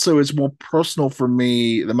also it's more personal for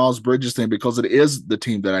me, the Miles Bridges thing, because it is the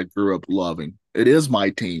team that I grew up loving. It is my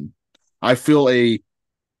team. I feel a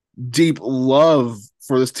deep love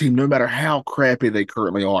for this team, no matter how crappy they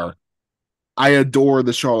currently are. I adore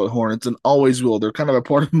the Charlotte Hornets and always will. They're kind of a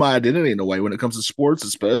part of my identity in a way when it comes to sports,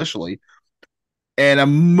 especially. And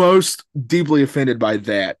I'm most deeply offended by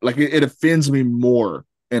that. Like it offends me more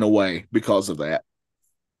in a way because of that.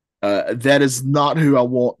 That is not who I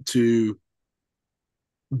want to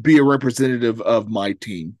be a representative of my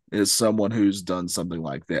team, is someone who's done something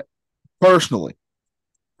like that. Personally,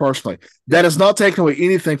 that has not taken away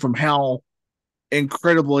anything from how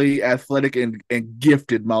incredibly athletic and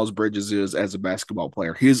gifted Miles Bridges is as a basketball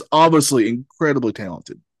player. He is obviously incredibly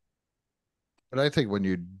talented. But I think when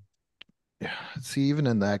you see, even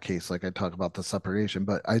in that case, like I talk about the separation,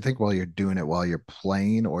 but I think while you're doing it while you're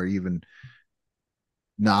playing or even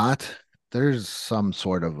not, there's some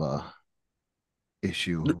sort of a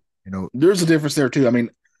issue, you know. There's a difference there too. I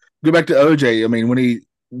mean, go back to OJ. I mean, when he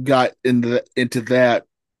got into that,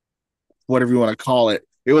 whatever you want to call it,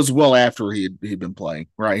 it was well after he'd been playing,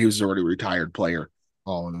 right? He was already a retired player.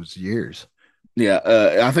 Oh, it was years. Yeah,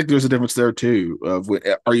 I think there's a difference there too. Of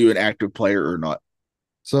are you an active player or not?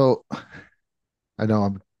 So I know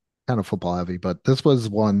I'm kind of football heavy, but this was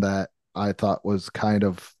one that I thought was kind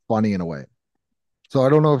of funny in a way. So I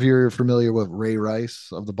don't know if you're familiar with Ray Rice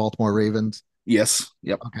of the Baltimore Ravens. Yes.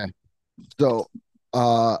 Yep. Okay. So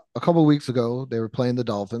a couple of weeks ago, they were playing the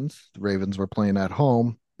Dolphins. The Ravens were playing at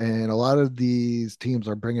home, and a lot of these teams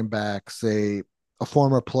are bringing back, say, a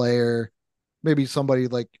former player, maybe somebody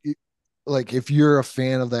like if you're a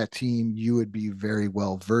fan of that team, you would be very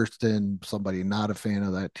well versed in. Somebody not a fan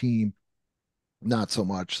of that team, not so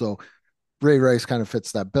much. So Ray Rice kind of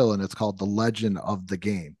fits that bill, and it's called the Legend of the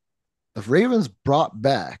Game. The Ravens brought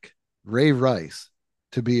back Ray Rice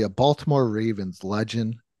to be a Baltimore Ravens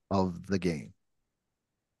Legend of the Game.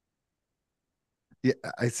 Yeah,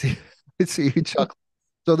 I see. I see you chuckle.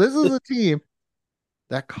 So this is a team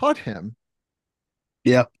that cut him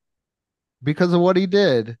Yeah. because of what he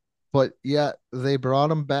did, but yet they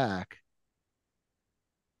brought him back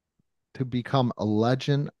to become a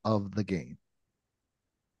legend of the game.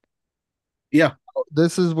 Yeah.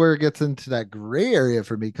 This is where it gets into that gray area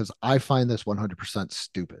for me because I find this 100%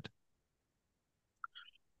 stupid.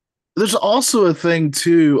 There's also a thing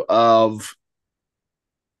too of,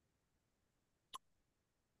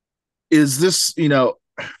 is this, to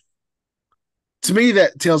me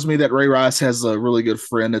that tells me that Ray Rice has a really good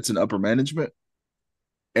friend that's in upper management,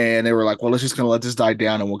 and they were like, well, let's just kind of let this die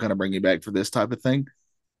down and we'll kind of bring you back for this type of thing.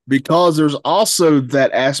 Because there's also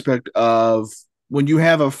that aspect of when you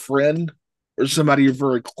have a friend or somebody you're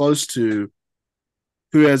very close to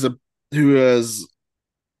who has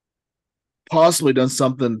possibly done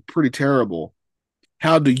something pretty terrible,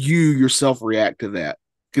 how do you yourself react to that,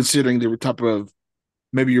 considering the type of,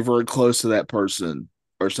 maybe you're very close to that person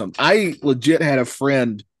or something. I legit had a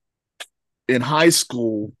friend in high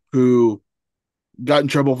school who got in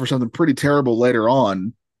trouble for something pretty terrible later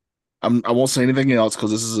on. I won't say anything else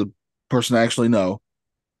because this is a person I actually know,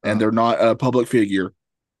 and they're not a public figure.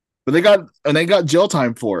 But they got jail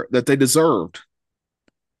time for it that they deserved.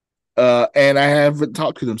 And I haven't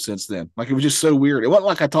talked to them since then. Like, it was just so weird. It wasn't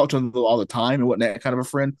like I talked to them all the time. It wasn't that kind of a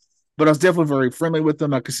friend, but I was definitely very friendly with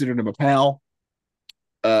them. I considered him a pal.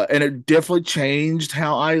 And it definitely changed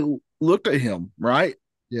how I looked at him. Right.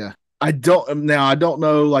 Yeah. I don't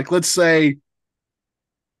know. Like, let's say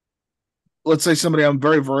somebody I'm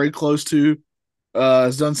very, very close to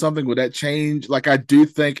has done something. Would that change? Like, I do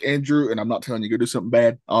think Andrew, and I'm not telling you to go do something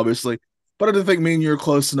bad, obviously, but I do think me and you are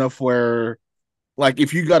close enough where, like,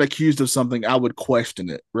 if you got accused of something, I would question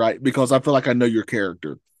it, right? Because I feel like I know your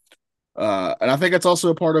character. And I think it's also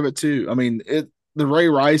a part of it too. I mean, the Ray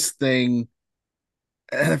Rice thing,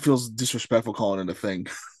 and it feels disrespectful calling it a thing.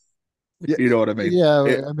 Yeah. You know what I mean?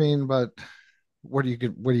 Yeah. I mean, but what are you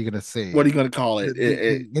going to say? What are you going to call it?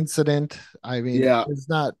 The incident. I mean, yeah, it's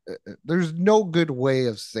not. There's no good way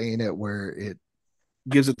of saying it where it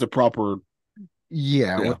gives it the proper.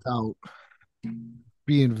 Yeah, without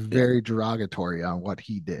being very derogatory on what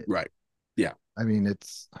he did. Right. Yeah. I mean,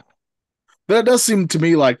 but it does seem to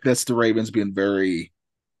me like that's the Ravens being very,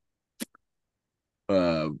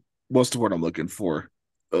 what's the word I'm looking for?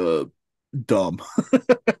 dumb.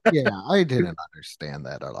 Yeah, I didn't understand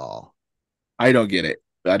that at all. I don't get it.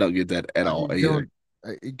 I don't get that at I all either.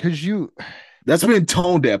 don't, because That's being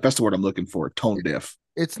tone deaf. That's the word I'm looking for. Tone deaf.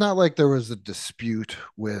 it's not like there was a dispute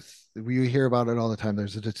with, we hear about it all the time.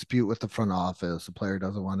 There's a dispute with the front office. The player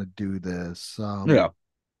doesn't want to do this. Yeah.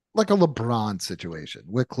 Like a LeBron situation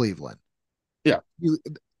with Cleveland. Yeah.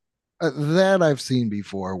 That I've seen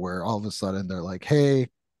before where all of a sudden they're like, hey,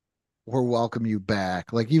 we'll welcome you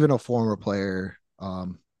back. Like even a former player,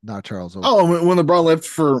 not Charles Oakley. Oh, when LeBron left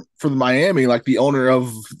for the Miami, like the owner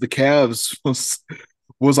of the Cavs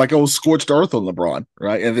was like, oh, scorched earth on LeBron,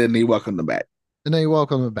 right? And then he welcomed him back. And they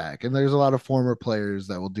welcome him back. And there's a lot of former players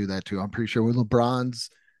that will do that too. I'm pretty sure when LeBron's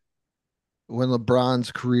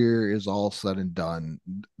career is all said and done,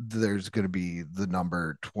 there's going to be the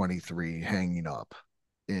number 23 hanging up.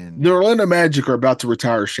 In The Orlando Magic are about to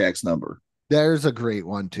retire Shaq's number. there's a great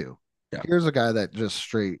one too. Yeah. Here's a guy that just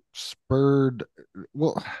straight spurred,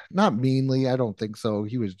 well, not meanly. I don't think so.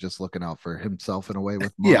 He was just looking out for himself in a way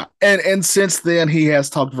with Mark. Yeah, and since then he has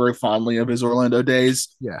talked very fondly of his Orlando days.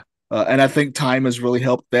 Yeah. And I think time has really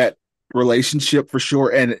helped that relationship for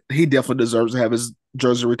sure. And he definitely deserves to have his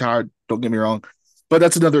jersey retired. Don't get me wrong, but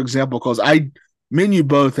that's another example because me and you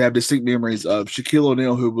both have distinct memories of Shaquille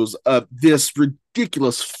O'Neal, who was this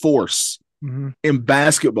ridiculous force in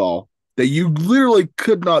basketball that you literally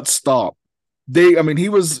could not stop. He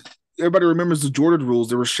was. Everybody remembers the Jordan rules.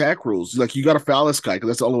 There were Shaq rules. Like you got to foul this guy because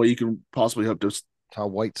that's the only way you can possibly hope to. That's how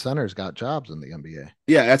white centers got jobs in the NBA.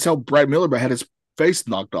 Yeah, that's how Brad Miller had his face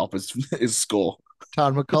knocked off his skull.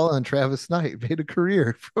 Todd McCullough and Travis Knight made a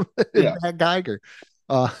career from Matt Geiger.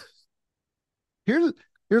 Here's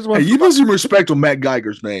one. Hey, you put some respect on Matt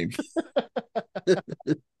Geiger's name.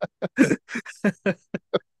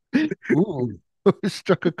 Ooh,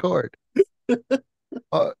 struck a chord.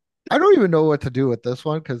 I don't even know what to do with this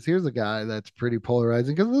one because here's a guy that's pretty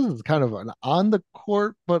polarizing because this is kind of an on the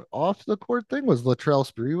court but off the court thing. Was Latrell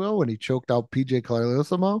Sprewell when he choked out PJ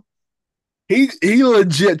Clarissimo? He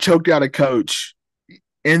legit choked out a coach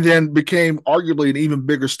and then became arguably an even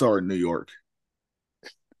bigger star in New York.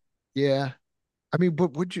 Yeah. I mean,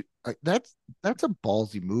 but would you that's a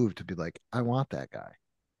ballsy move to be like, I want that guy.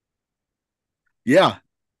 Yeah.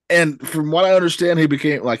 And from what I understand, he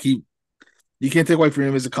became like you can't take away from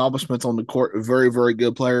him his accomplishments on the court. A very, very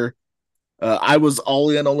good player. I was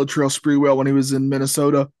all in on Latrell Sprewell when he was in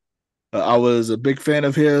Minnesota. I was a big fan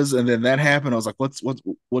of his, and then that happened. I was like,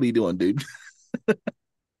 what are you doing, dude?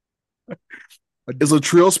 Is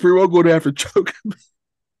Latrell Sprewell going to have to choke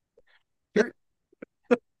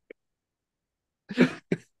him?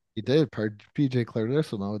 He did. PJ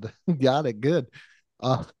Clarissimo got it good.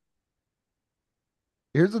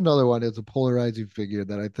 Here's another one. It's a polarizing figure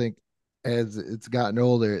that I think as it's gotten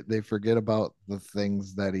older, they forget about the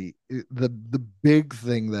things that the big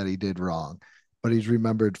thing that he did wrong, but he's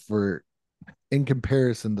remembered for, in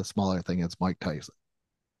comparison, the smaller thing. It's Mike Tyson.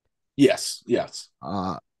 Yes.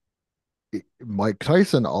 Mike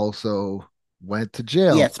Tyson also went to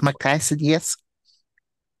jail. Yes, Mike Tyson. Yes.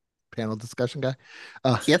 Panel discussion guy.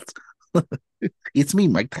 Yes. It's me,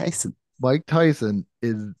 Mike Tyson. Mike Tyson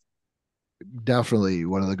is definitely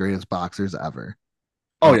one of the greatest boxers ever.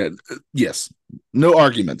 Oh, yeah. Yes. No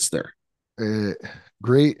arguments there.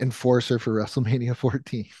 Great enforcer for WrestleMania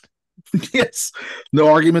 14. Yes. No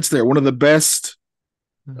arguments there. One of the best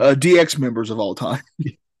DX members of all time.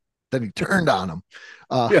 Then he turned on him.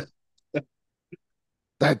 Yeah.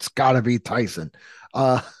 That's got to be Tyson.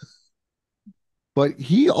 But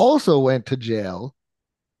he also went to jail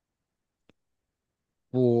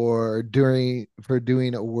for doing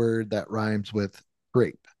a word that rhymes with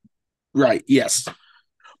grape. Right. Yes.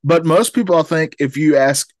 But most people, I think, if you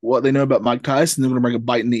ask what they know about Mike Tyson, they're going to bring a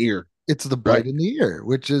bite in the ear. It's the bite in the ear,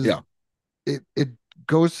 which is, it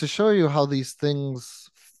goes to show you how these things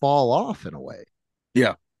fall off in a way.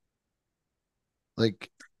 Yeah. Like,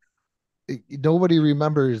 nobody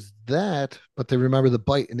remembers that, but they remember the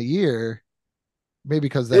bite in the ear. Maybe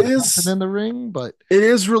because that happened in the ring, but it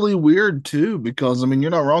is really weird too, because I mean,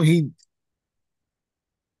 you're not wrong. He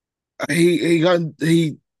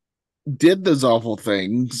did those awful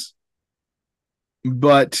things,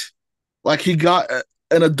 but like he got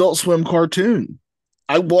an Adult Swim cartoon.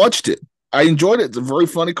 I watched it. I enjoyed it. It's a very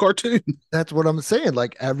funny cartoon. That's what I'm saying.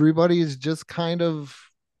 Like everybody is just kind of,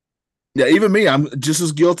 yeah, even me. I'm just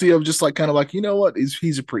as guilty of just like kind of like, you know what?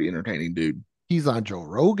 He's a pretty entertaining dude. He's on Joe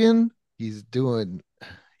Rogan. He's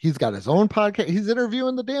got his own podcast. He's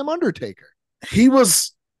interviewing the damn Undertaker. He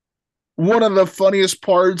was one of the funniest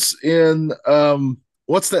parts in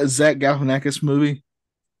what's that Zach Galifianakis movie?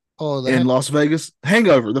 Oh, in Las Vegas,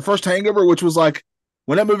 Hangover, the first Hangover, which was like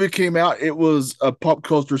When that movie came out, it was a pop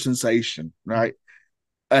culture sensation, right?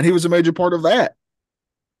 And he was a major part of that.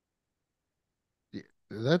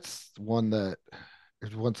 That's one that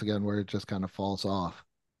is once again where it just kind of falls off.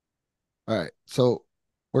 All right, so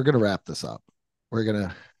we're gonna wrap this up. We're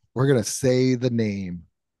gonna we're gonna say the name.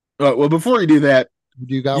 Well, before you do that,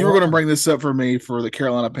 You got you were going to one? bring this up for me for the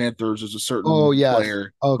Carolina Panthers as a Oh certain yes.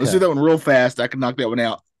 player. Let's do Okay. that one real fast. I can knock that one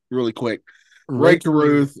out really quick. Ray Ray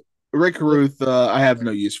Caruth. Caruth. Ray Caruth, I have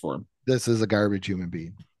no use for him. This is a garbage human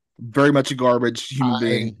being. Very much a garbage human I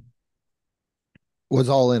being. was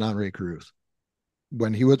all in on Ray Caruth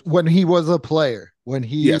when he was a player, when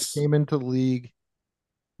he Yes. came into the league.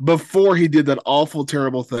 Before he did that awful,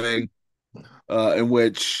 terrible thing in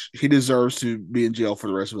which he deserves to be in jail for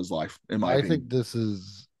the rest of his life, in my I opinion. think this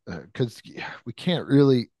is because we can't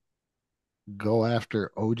really go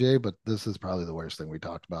after OJ, but this is probably the worst thing we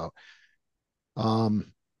talked about.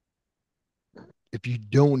 Um, if you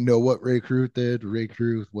don't know what Ray Caruth did, Ray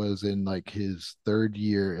Caruth was in like his third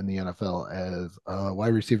year in the NFL as a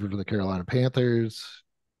wide receiver for the Carolina Panthers,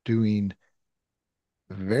 doing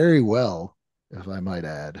very well, if I might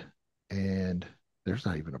add. And there's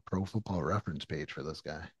not even a pro football reference page for this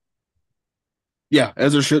guy. Yeah,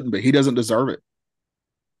 as there shouldn't be. He doesn't deserve it.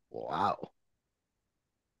 Wow.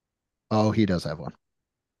 Oh, he does have one.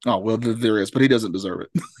 Oh, well, there is, but he doesn't deserve it.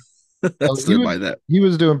 Oh, That's by that. he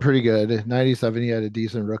was doing pretty good. 97, he had a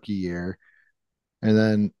decent rookie year. And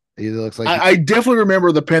then he looks like I definitely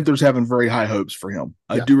remember the Panthers having very high hopes for him.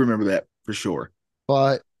 I yeah, do remember that for sure.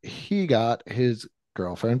 but he got his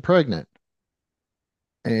girlfriend pregnant.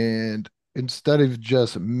 And instead of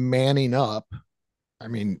just manning up, I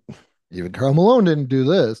mean, even Karl Malone didn't do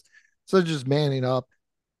this. So just manning up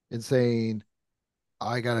and saying,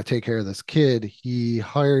 I got to take care of this kid. He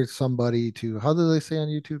hired somebody to, how do they say on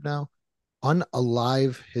YouTube now?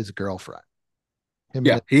 Unalive his girlfriend. Him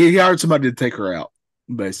Yeah, and he hired somebody to take her out,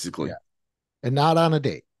 basically. yeah, and not on a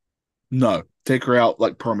date. No, take her out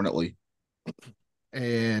like permanently.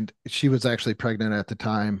 And she was actually pregnant at the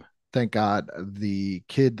time. Thank God the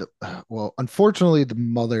kid, well, unfortunately, the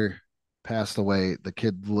mother passed away. The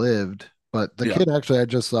kid lived, but the Yeah, kid actually I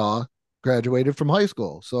just saw graduated from high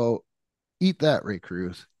school. So eat that, Ray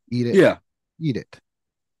Cruz. Eat it. yeah, Eat it.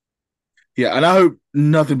 yeah. And I hope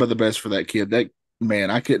nothing but the best for that kid. That man,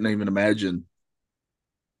 I couldn't even imagine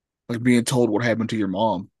like being told what happened to your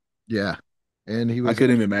mom. Yeah. And he I was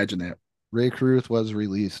couldn't even imagine that. Ray Cruz was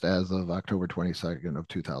released as of October 22nd of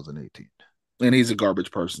 2018. And he's a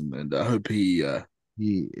garbage person, and I hope he,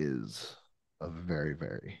 He is a very,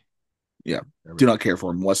 very, yeah, very do not care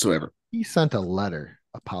for him whatsoever. he sent a letter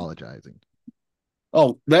apologizing.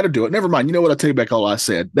 Oh, that'll do it. Never mind. You know what? I'll take back all I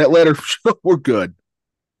said. That letter, we're good.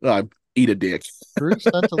 Eat a dick. Cruz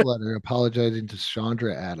sent a letter apologizing to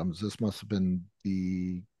Chandra Adams. This must have been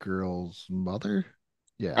the girl's mother.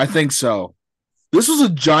 Yeah. I think so. This was a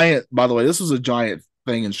giant, by the way, this was a giant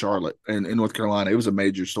thing in Charlotte and in North Carolina. It was a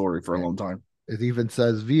major story for a long time. It even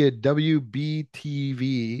says via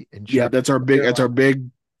WBTV in Yeah, Charlotte, North Carolina,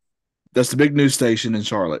 that's the big news station in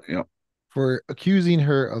Charlotte. Yeah. for accusing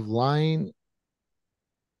her of lying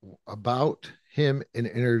about him in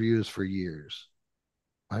interviews for years.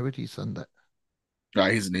 Why would he send that?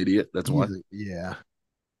 He's an idiot. That's why. Yeah.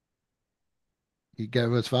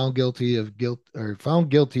 Was found guilty of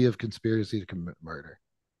conspiracy to commit murder.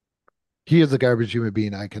 He is a garbage human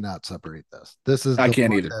being. I cannot separate this. This is I the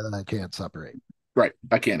can't one either. that I can't separate. Right.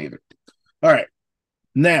 I can't either. All right.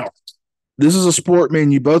 Now, this is a sport,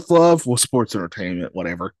 man, you both love. Well, sports entertainment,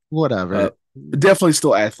 whatever. Whatever. Definitely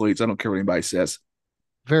still athletes. I don't care what anybody says.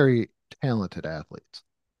 Very talented athletes.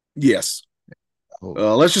 Yes.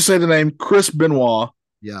 Oh, Let's just say the name Chris Benoit,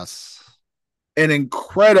 yes. an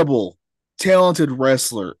incredible, talented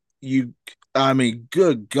wrestler. I mean,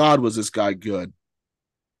 good God, was this guy good?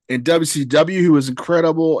 In WCW, he was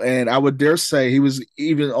incredible, and I would dare say he was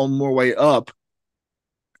even on more way up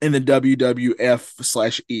in the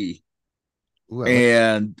WWF/E. Ooh,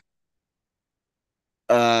 And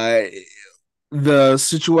the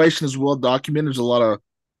situation is well documented. There's a lot of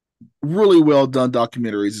really well done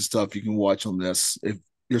documentaries and stuff you can watch on this if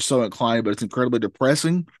you're so inclined, but it's incredibly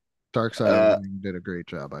depressing. Dark Side of the Ring did a great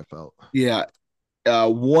job, I felt. Yeah.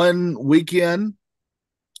 One weekend,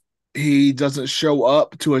 he doesn't show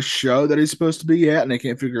up to a show that he's supposed to be at, and they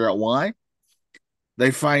can't figure out why.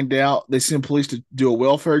 They find out, they send police to do a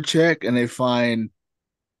welfare check, and they find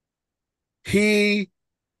he,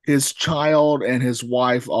 his child, and his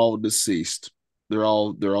wife all deceased. They're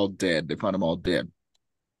all dead. They find them all dead.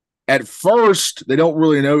 At first, they don't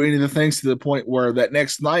really know any of the things to the point where that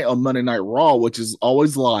next night on Monday Night Raw, which is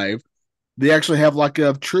always live, they actually have like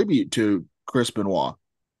a tribute to Chris Benoit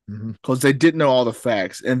Mhm. because they didn't know all the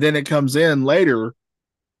facts. And then it comes in later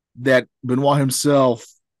that Benoit himself,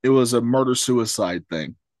 it was a murder-suicide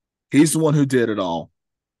thing. He's the one who did it all.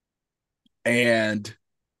 And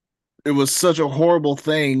it was such a horrible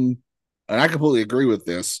thing, and I completely agree with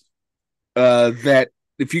this, that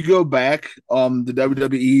if you go back on the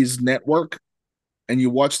WWE's network and you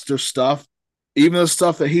watch their stuff, even the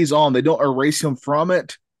stuff that he's on, they don't erase him from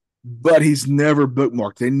it, but he's never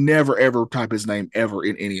bookmarked. They never, ever type his name ever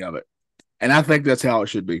in any of it. And I think that's how it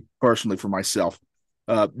should be, personally, for myself.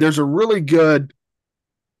 There's a really good,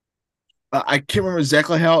 I can't remember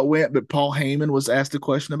exactly how it went, but Paul Heyman was asked a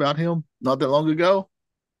question about him not that long ago.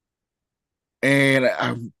 And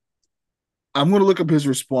I'm going to look up his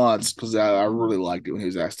response because I really liked it when he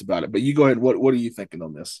was asked about it. But you go ahead. What are you thinking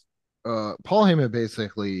on this? Paul Heyman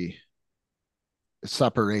basically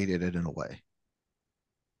separated it in a way.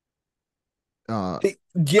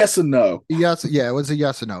 Yes and no. Yes, yeah, it was a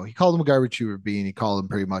yes and no. He called him a garbage human being. He called him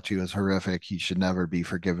pretty much he was horrific. He should never be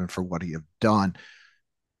forgiven for what he have done.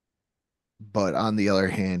 But on the other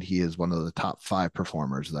hand, he is one of the top 5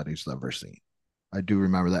 performers that he's ever seen. I do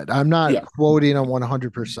remember that. I'm not quoting him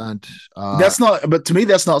 100%. That's not, but to me,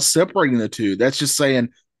 that's not separating the two. That's just saying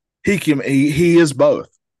he is both.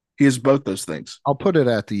 He is both those things. I'll put it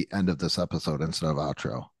at the end of this episode instead of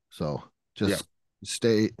outro. So just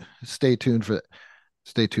stay tuned for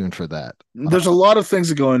that. There's a lot of things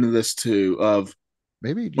that go into this too. Of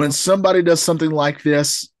maybe when somebody does something like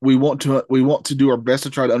this, we want to do our best to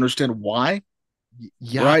try to understand why.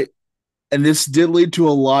 Yeah. Right. And this did lead to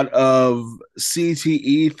a lot of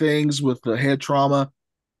CTE things with the head trauma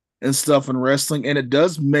and stuff in wrestling. And it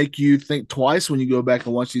does make you think twice when you go back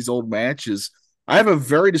and watch these old matches. I have a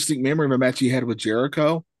very distinct memory of a match he had with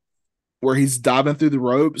Jericho where he's diving through the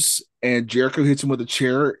ropes and Jericho hits him with a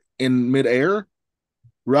chair in midair.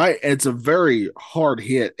 Right. And it's a very hard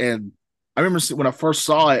hit. And I remember when I first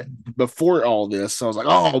saw it before all this, I was like,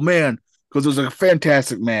 oh man, because it was a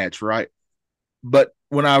fantastic match. Right. But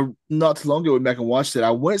when I not too long ago went back and watched it,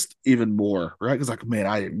 I winced even more, right? Because like,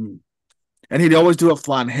 man, and he'd always do a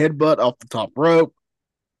flying headbutt off the top rope,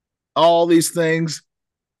 all these things.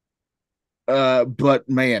 But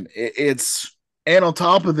man, it's and on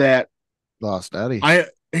top of that, lost Eddie.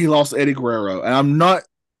 He lost Eddie Guerrero, and I'm not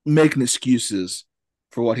making excuses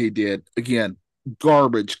for what he did. Again,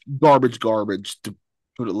 garbage. To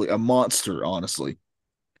put it, a monster. Honestly,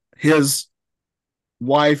 his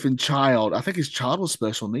wife and child. I think his child was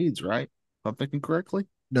special needs, right? If I'm thinking correctly.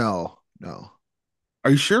 No. Are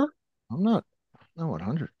you sure? I'm not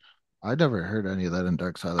 100. I never heard any of that in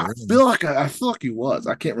Dark Side of the Ring. I feel like he was.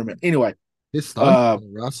 I can't remember. Anyway, his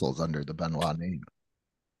son wrestles under the Benoit name.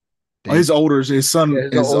 His son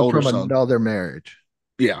is older from son. Another marriage.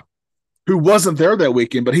 Yeah, who wasn't there that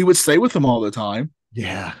weekend, but he would stay with him all the time.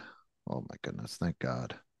 Yeah. Oh my goodness! Thank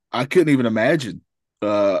God. I couldn't even imagine.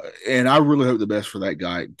 And I really hope the best for that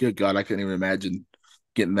guy. Good God, I couldn't even imagine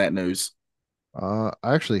getting that news. I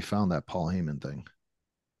actually found that Paul Heyman thing.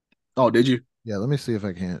 Oh, did you? Yeah, let me see if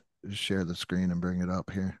I can't share the screen and bring it up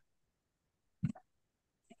here.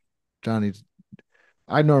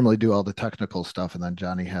 I normally do all the technical stuff, and then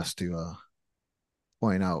Johnny has to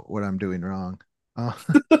point out what I'm doing wrong.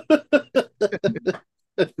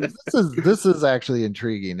 This is actually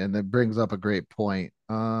intriguing, and it brings up a great point.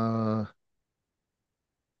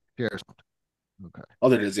 Here's okay. Oh,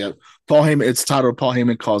 there it is. Yeah, Paul Heyman. It's titled "Paul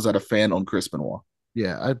Heyman calls out a fan on Chris Benoit."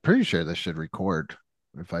 Yeah, I'm pretty sure this should record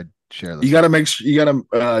if I share this. You got to make sure you got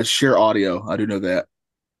to share audio. I do know that.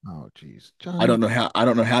 Oh, geez, I don't know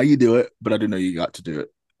how you do it, but I do know you got to do it.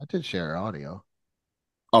 I did share audio.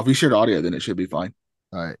 Oh, if you shared audio, then it should be fine.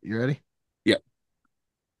 All right, you ready? Yep.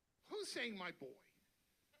 Who's saying my boy?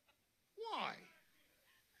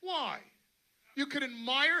 Why? You can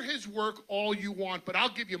admire his work all you want, but I'll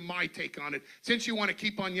give you my take on it. Since you want to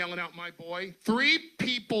keep on yelling out my boy, 3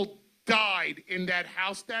 people died in that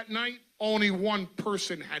house that night. Only one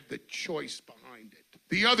person had the choice behind it.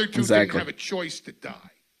 The other 2 didn't have a choice to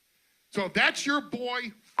die. So if that's your boy,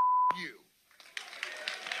 you.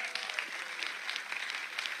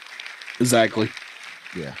 Exactly.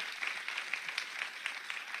 Yeah.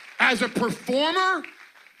 As a performer,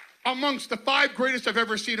 amongst the 5 greatest I've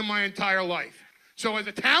ever seen in my entire life. So as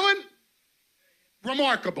a talent,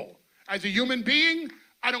 remarkable. As a human being,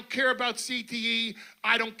 I don't care about CTE.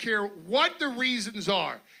 I don't care what the reasons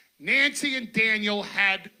are. Nancy and Daniel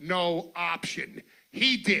had no option.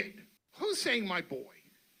 He did. Who's saying my boy?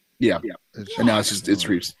 Yeah. And now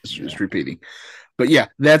it's repeating. But yeah,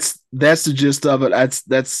 that's the gist of it.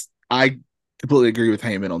 That's I completely agree with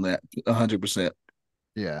Heyman on that 100%.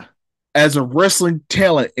 Yeah. as a wrestling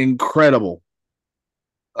talent, incredible.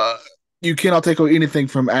 You cannot take away anything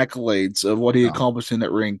from accolades of what he No. accomplished in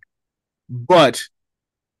that ring. But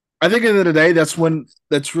I think at the end of the day,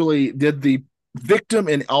 that's really did the victim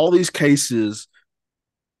in all these cases,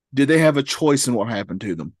 did they have a choice in what happened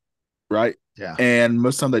to them? Right? Yeah. And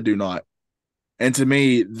most of the time they do not. And to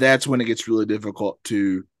me, that's when it gets really difficult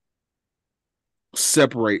to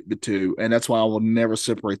separate the two. And that's why I will never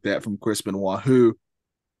separate that from Chris Benoit, who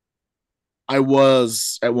I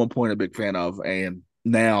was at one point a big fan of, and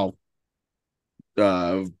now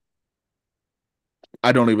I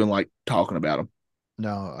don't even like talking about him.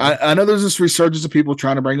 No. I know there's this resurgence of people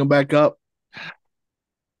trying to bring him back up,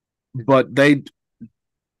 but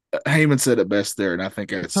Heyman said it best there, and I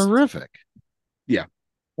think it's horrific. Yeah.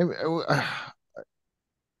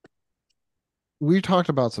 We talked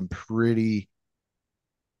about some pretty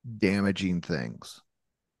damaging things,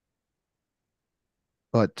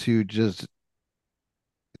 but to just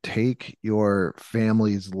take your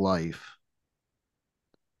family's life,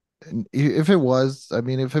 and if it was a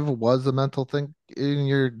mental thing and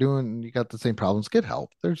you got the same problems, get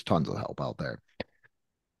help. There's tons of help out there.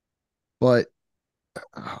 But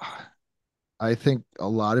I think a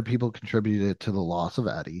lot of people contributed to the loss of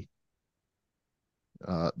Eddie,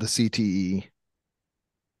 the CTE,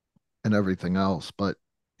 and everything else. But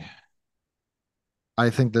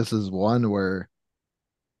I think this is one where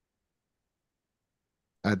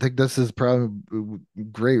I think this is probably a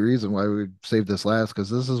great reason why we saved this last,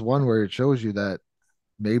 because this is one where it shows you that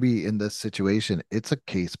maybe in this situation, it's a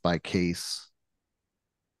case by case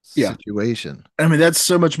situation. I mean, that's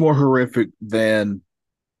so much more horrific than.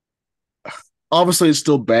 Obviously, it's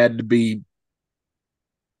still bad to be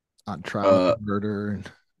on trial for murder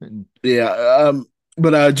and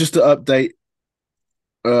but just to update,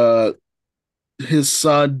 his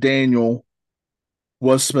son Daniel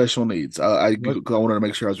was special needs. I wanted to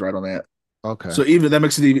make sure I was right on that. Okay. So even that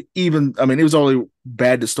makes it even. I mean, it was already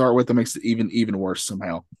bad to start with. That makes it even worse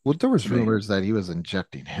somehow. Well, there was rumors that he was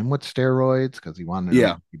injecting him with steroids because he wanted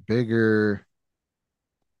him to be bigger.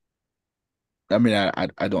 I mean,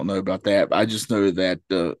 I don't know about that. I just know that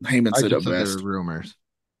Heyman said it best. There were rumors.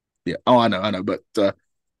 Yeah. Oh, I know. But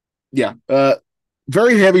yeah.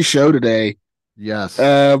 Very heavy show today. Yes.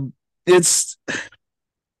 It's.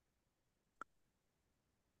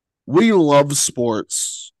 We love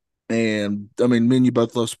sports, and I mean, me and you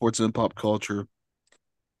both love sports and pop culture.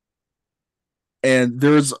 And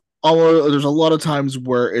there's a lot of times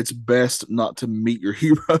where it's best not to meet your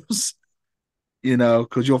heroes,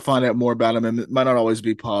 because you'll find out more about them, and it might not always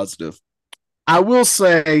be positive. I will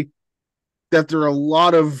say that there are a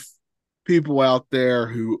lot of people out there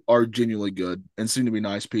who are genuinely good and seem to be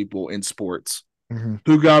nice people in sports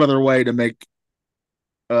who go out of their way to make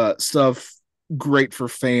stuff great for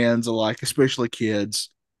fans alike, especially kids.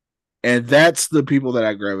 And that's the people that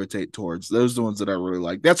I gravitate towards. Those are the ones that I really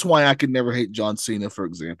like. That's why I could never hate John Cena, for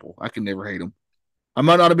example. I can never hate him. I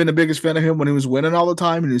might not have been the biggest fan of him when he was winning all the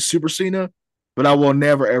time and he's Super Cena, but I will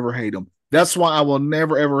never, ever hate him. That's why I will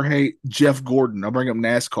never, ever hate Jeff Gordon. I'll bring up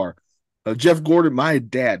NASCAR. Jeff Gordon, my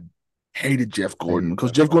dad hated Jeff Gordon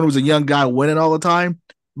because Jeff Gordon was a young guy winning all the time.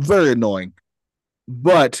 Very annoying.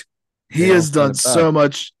 But he has done so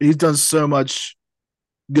much. He's done so much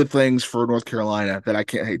good things for North Carolina that I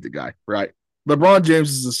can't hate the guy, right? LeBron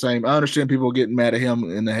James is the same. I understand people getting mad at him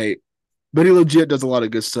in the hate, but he legit does a lot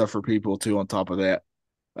of good stuff for people too. On top of that,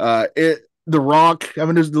 The Rock. I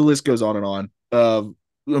mean, the list goes on and on of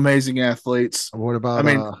amazing athletes. What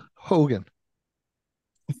about Hogan?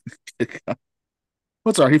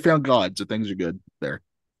 What's all right? He found God, so things are good there.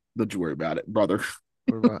 Don't you worry about it, brother.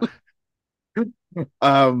 What about?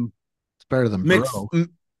 It's better than Bro.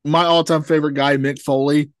 My all-time favorite guy, Mick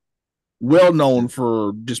Foley, well known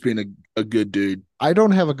for just being a good dude. My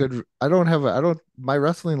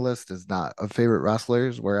wrestling list is not of favorite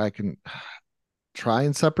wrestlers where I can try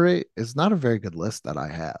and separate. It's not a very good list that I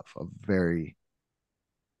have of very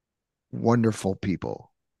wonderful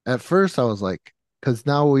people. At first I was like, because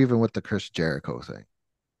now even with the Chris Jericho thing.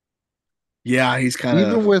 Yeah, he's kind of.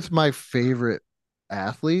 Even with my favorite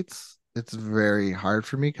athletes, it's very hard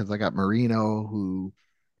for me because I got Marino who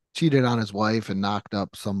cheated on his wife and knocked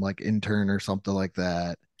up some like intern or something like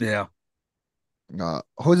that. Yeah.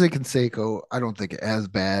 Jose Canseco, I don't think as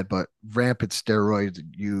bad, but rampant steroid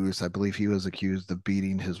use. I believe he was accused of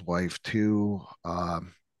beating his wife too.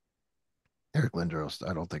 Eric Lindros,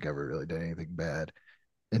 I don't think ever really did anything bad.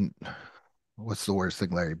 And what's the worst thing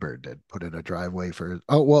Larry Bird did? Put in a driveway for his.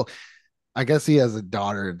 Oh, well, I guess he has a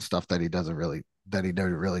daughter and stuff that he didn't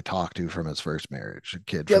really talk to from his first marriage. A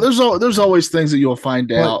kid. Yeah, there's always things that you'll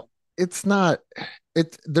find out. It's not.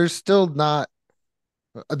 There's still not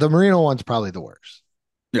the Marino one's probably the worst.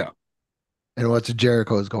 Yeah. And what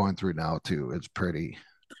Jericho is going through now too is pretty.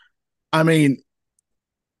 I mean,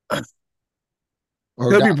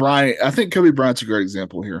 Or Kobe not, Bryant. I think Kobe Bryant's a great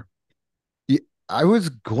example here. I was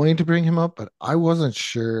going to bring him up, but I wasn't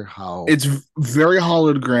sure how. It's very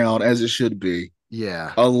hollowed ground, as it should be.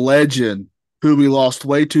 Yeah, A legend who we lost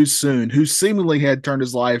way too soon, who seemingly had turned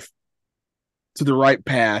his life to the right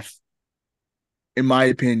path, in my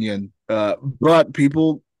opinion. But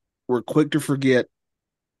people were quick to forget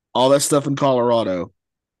all that stuff in Colorado,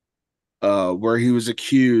 where he was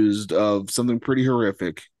accused of something pretty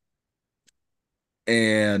horrific.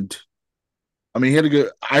 And I mean, he had to go.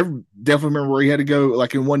 I definitely remember where he had to go.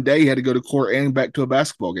 Like in one day, he had to go to court and back to a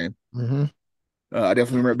basketball game. mm-hmm. I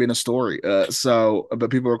definitely remember it being a story. But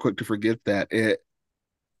people are quick to forget that.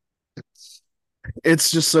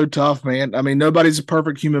 It's just so tough, man. I mean, nobody's a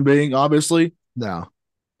perfect human being, obviously. No,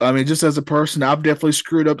 I mean, just as a person, I've definitely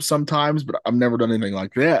screwed up sometimes, but I've never done anything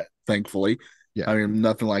like that, thankfully. yeah, I mean,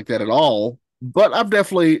 nothing like that at all. But I've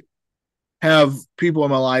definitely have people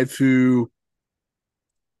in my life who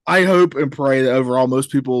I hope and pray that overall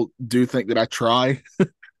most people do think that I try to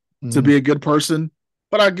mm-hmm. be a good person.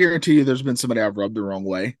 But I guarantee you there's been somebody I've rubbed the wrong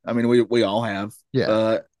way. I mean, we all have.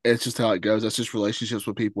 Yeah. It's just how it goes. That's just relationships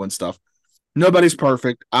with people and stuff. Nobody's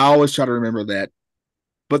perfect. I always try to remember that.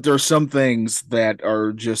 But there are some things that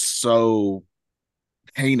are just so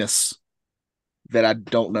heinous that I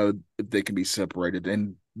don't know if they can be separated.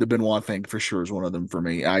 And the Benoit thing for sure is one of them for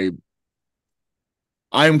me. I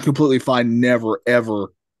am completely fine never,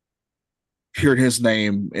 ever hearing his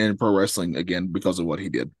name in pro wrestling again because of what he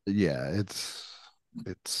did. Yeah,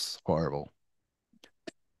 it's horrible.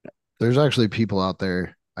 There's actually people out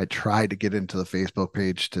there. I tried to get into the Facebook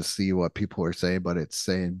page to see what people were saying, but it's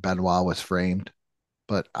saying Benoit was framed.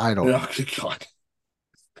 But I don't. Oh, God.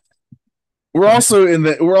 We're also in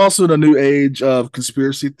a new age of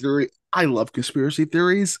conspiracy theory. I love conspiracy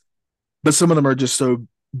theories, but some of them are just so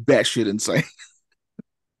batshit insane.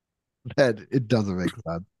 That it doesn't make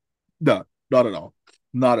sense. No, not at all.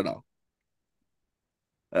 Not at all.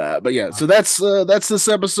 But yeah, so that's this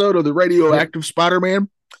episode of the Radioactive Spider-Man.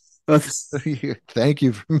 Thank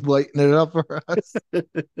you for lighting it up for us.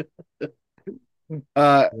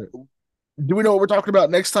 Do we know what we're talking about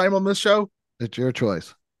next time on this show? It's your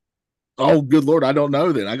choice. Oh, good Lord. I don't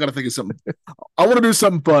know then. I got to think of something. I want to do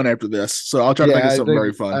something fun after this. So I'll try to think of something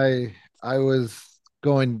very fun. I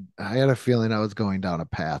had a feeling I was going down a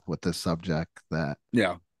path with this subject that.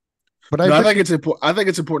 Yeah. But I think it's important. I think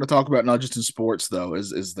it's important to talk about not just in sports though,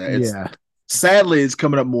 is that it's, yeah. Sadly it's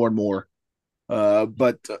coming up more and more.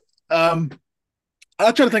 But I'll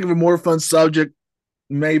try to think of a more fun subject.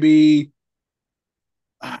 Maybe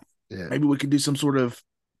we could do some sort of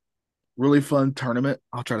really fun tournament.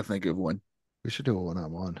 I'll try to think of one. We should do a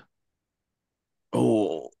one-on-one.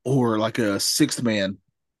 Oh, or like a 6-man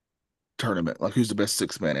tournament. Like who's the best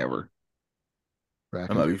 6-man ever?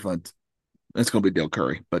 Bracket. That might be fun. It's going to be Dale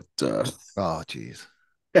Curry, but oh geez.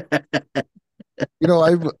 To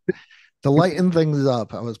lighten things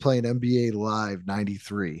up, I was playing NBA Live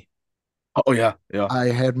 93. Oh yeah. I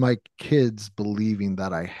had my kids believing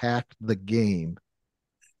that I hacked the game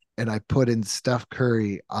and I put in Steph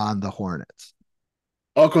Curry on the Hornets.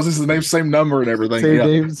 Oh, because this is the same number and everything. Same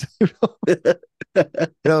names. And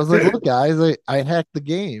I was like, look, guys, I hacked the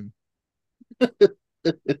game.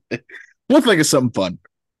 We'll think of something fun.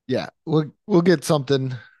 Yeah, we'll get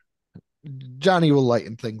something. Johnny will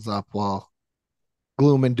lighten things up while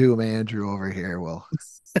gloom and doom Andrew over here will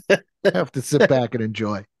have to sit back and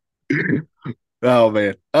enjoy. Oh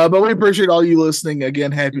man. But we appreciate all you listening.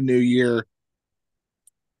 Again, Happy New Year.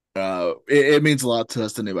 It means a lot to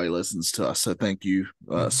us that anybody listens to us. So thank you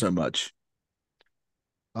so much.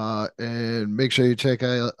 And make sure you check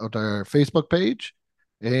out our Facebook page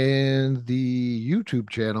and the YouTube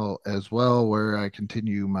channel as well, where I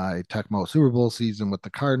continue my Tecmo Super Bowl season with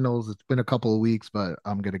the Cardinals. It's been a couple of weeks, but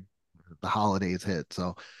the holidays hit,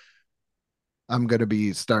 so I'm gonna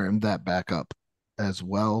be starting that back up as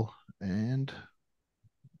well. And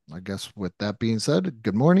I guess with that being said,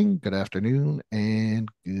 good morning, good afternoon, and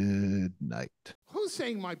good night. Who's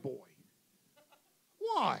saying my boy?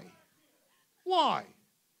 Why? Why?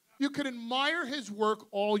 You can admire his work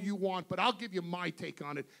all you want, but I'll give you my take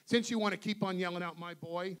on it. Since you want to keep on yelling out my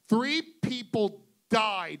boy, 3 people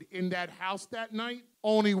died in that house that night.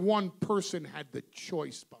 Only one person had the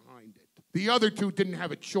choice behind it. The other 2 didn't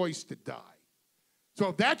have a choice to die. So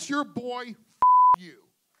if that's your boy, you.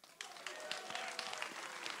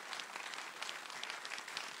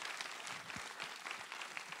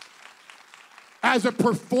 As a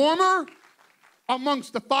performer,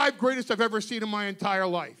 amongst the 5 greatest I've ever seen in my entire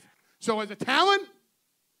life. So as a talent,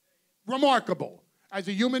 remarkable. As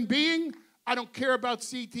a human being, I don't care about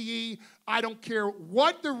CTE. I don't care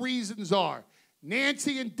what the reasons are.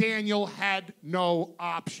 Nancy and Daniel had no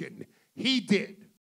option. He did.